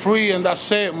and be free, and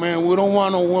that's it, man. We don't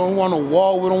want no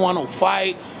war. We don't want no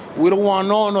fight. We don't want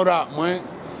none of that, man.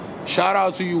 Shout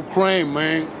out to Ukraine,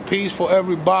 man. Peace for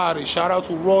everybody. Shout out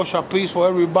to Russia. Peace for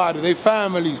everybody. They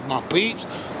families, my peeps.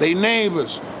 They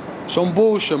neighbors. Some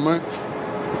bullshit, man.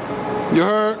 You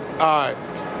heard? All right.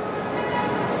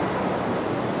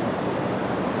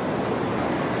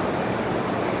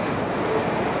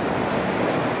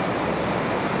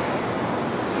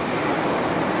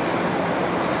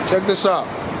 Check this out.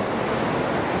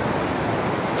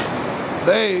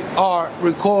 They are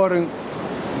recording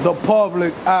the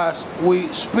public as we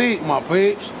speak, my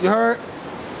peeps. You heard?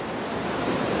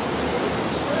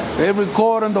 They're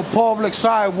recording the public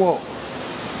sidewalk.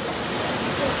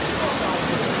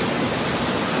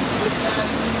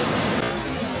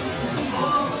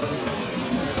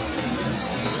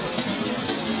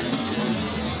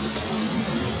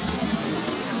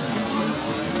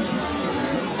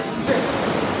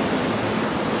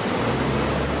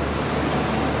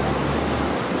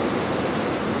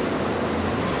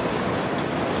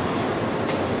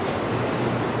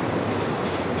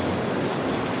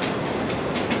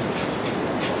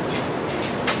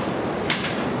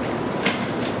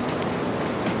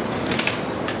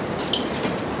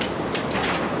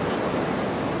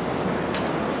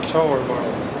 Don't worry about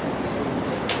it.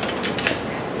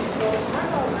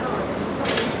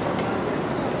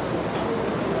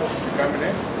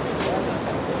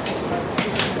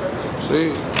 See,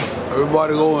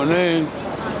 everybody going in.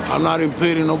 I'm not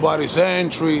impeding nobody's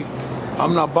entry.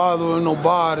 I'm not bothering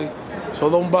nobody. So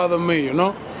don't bother me, you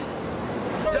know?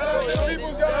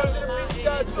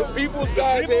 The people's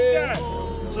guy here.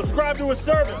 Subscribe to his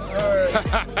service.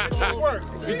 Work.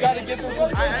 We gotta get them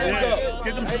subscriptions up.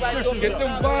 Get them subscriptions. Get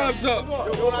them vibes up.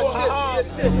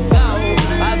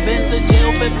 I've been to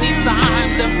jail 50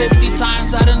 times, and 50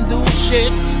 times I done do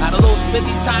shit. Out of those 50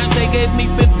 times, they gave me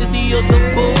 50 deals of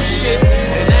bullshit.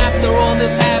 And after all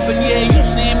this happened, yeah, you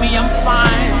see me, I'm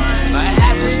fine. I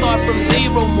had to start from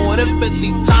zero more than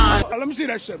 50 times. Let me see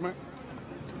that shit, man.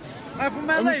 I'm from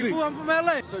LA, fool. I'm from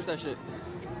LA. Search that shit.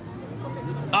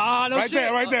 Ah, no right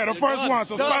shit. Right there, the first one.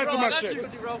 Subscribe to my shit.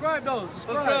 Subscribe those.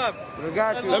 Subscribe.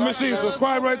 Got you. Let me see.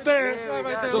 Subscribe right there.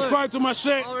 Subscribe to my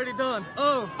shit. Already done.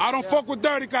 Oh. I don't fuck with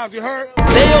dirty cops, you heard?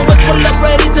 They always pull up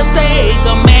ready to take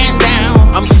a man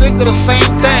down. I'm sick of the same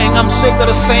thing, I'm sick of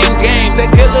the same game.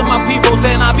 They're killing my peoples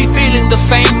and I be feeling the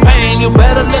same pain. You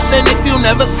better listen if you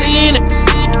never seen it.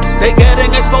 They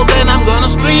getting exposed and I'm gonna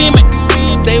scream it.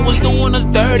 They was doing us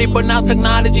dirty, but now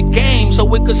technology came, so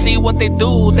we could see what they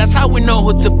do. That's how we know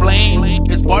who to blame.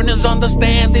 His partners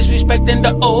understand, disrespecting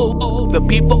the old. The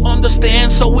people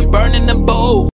understand, so we burning them both.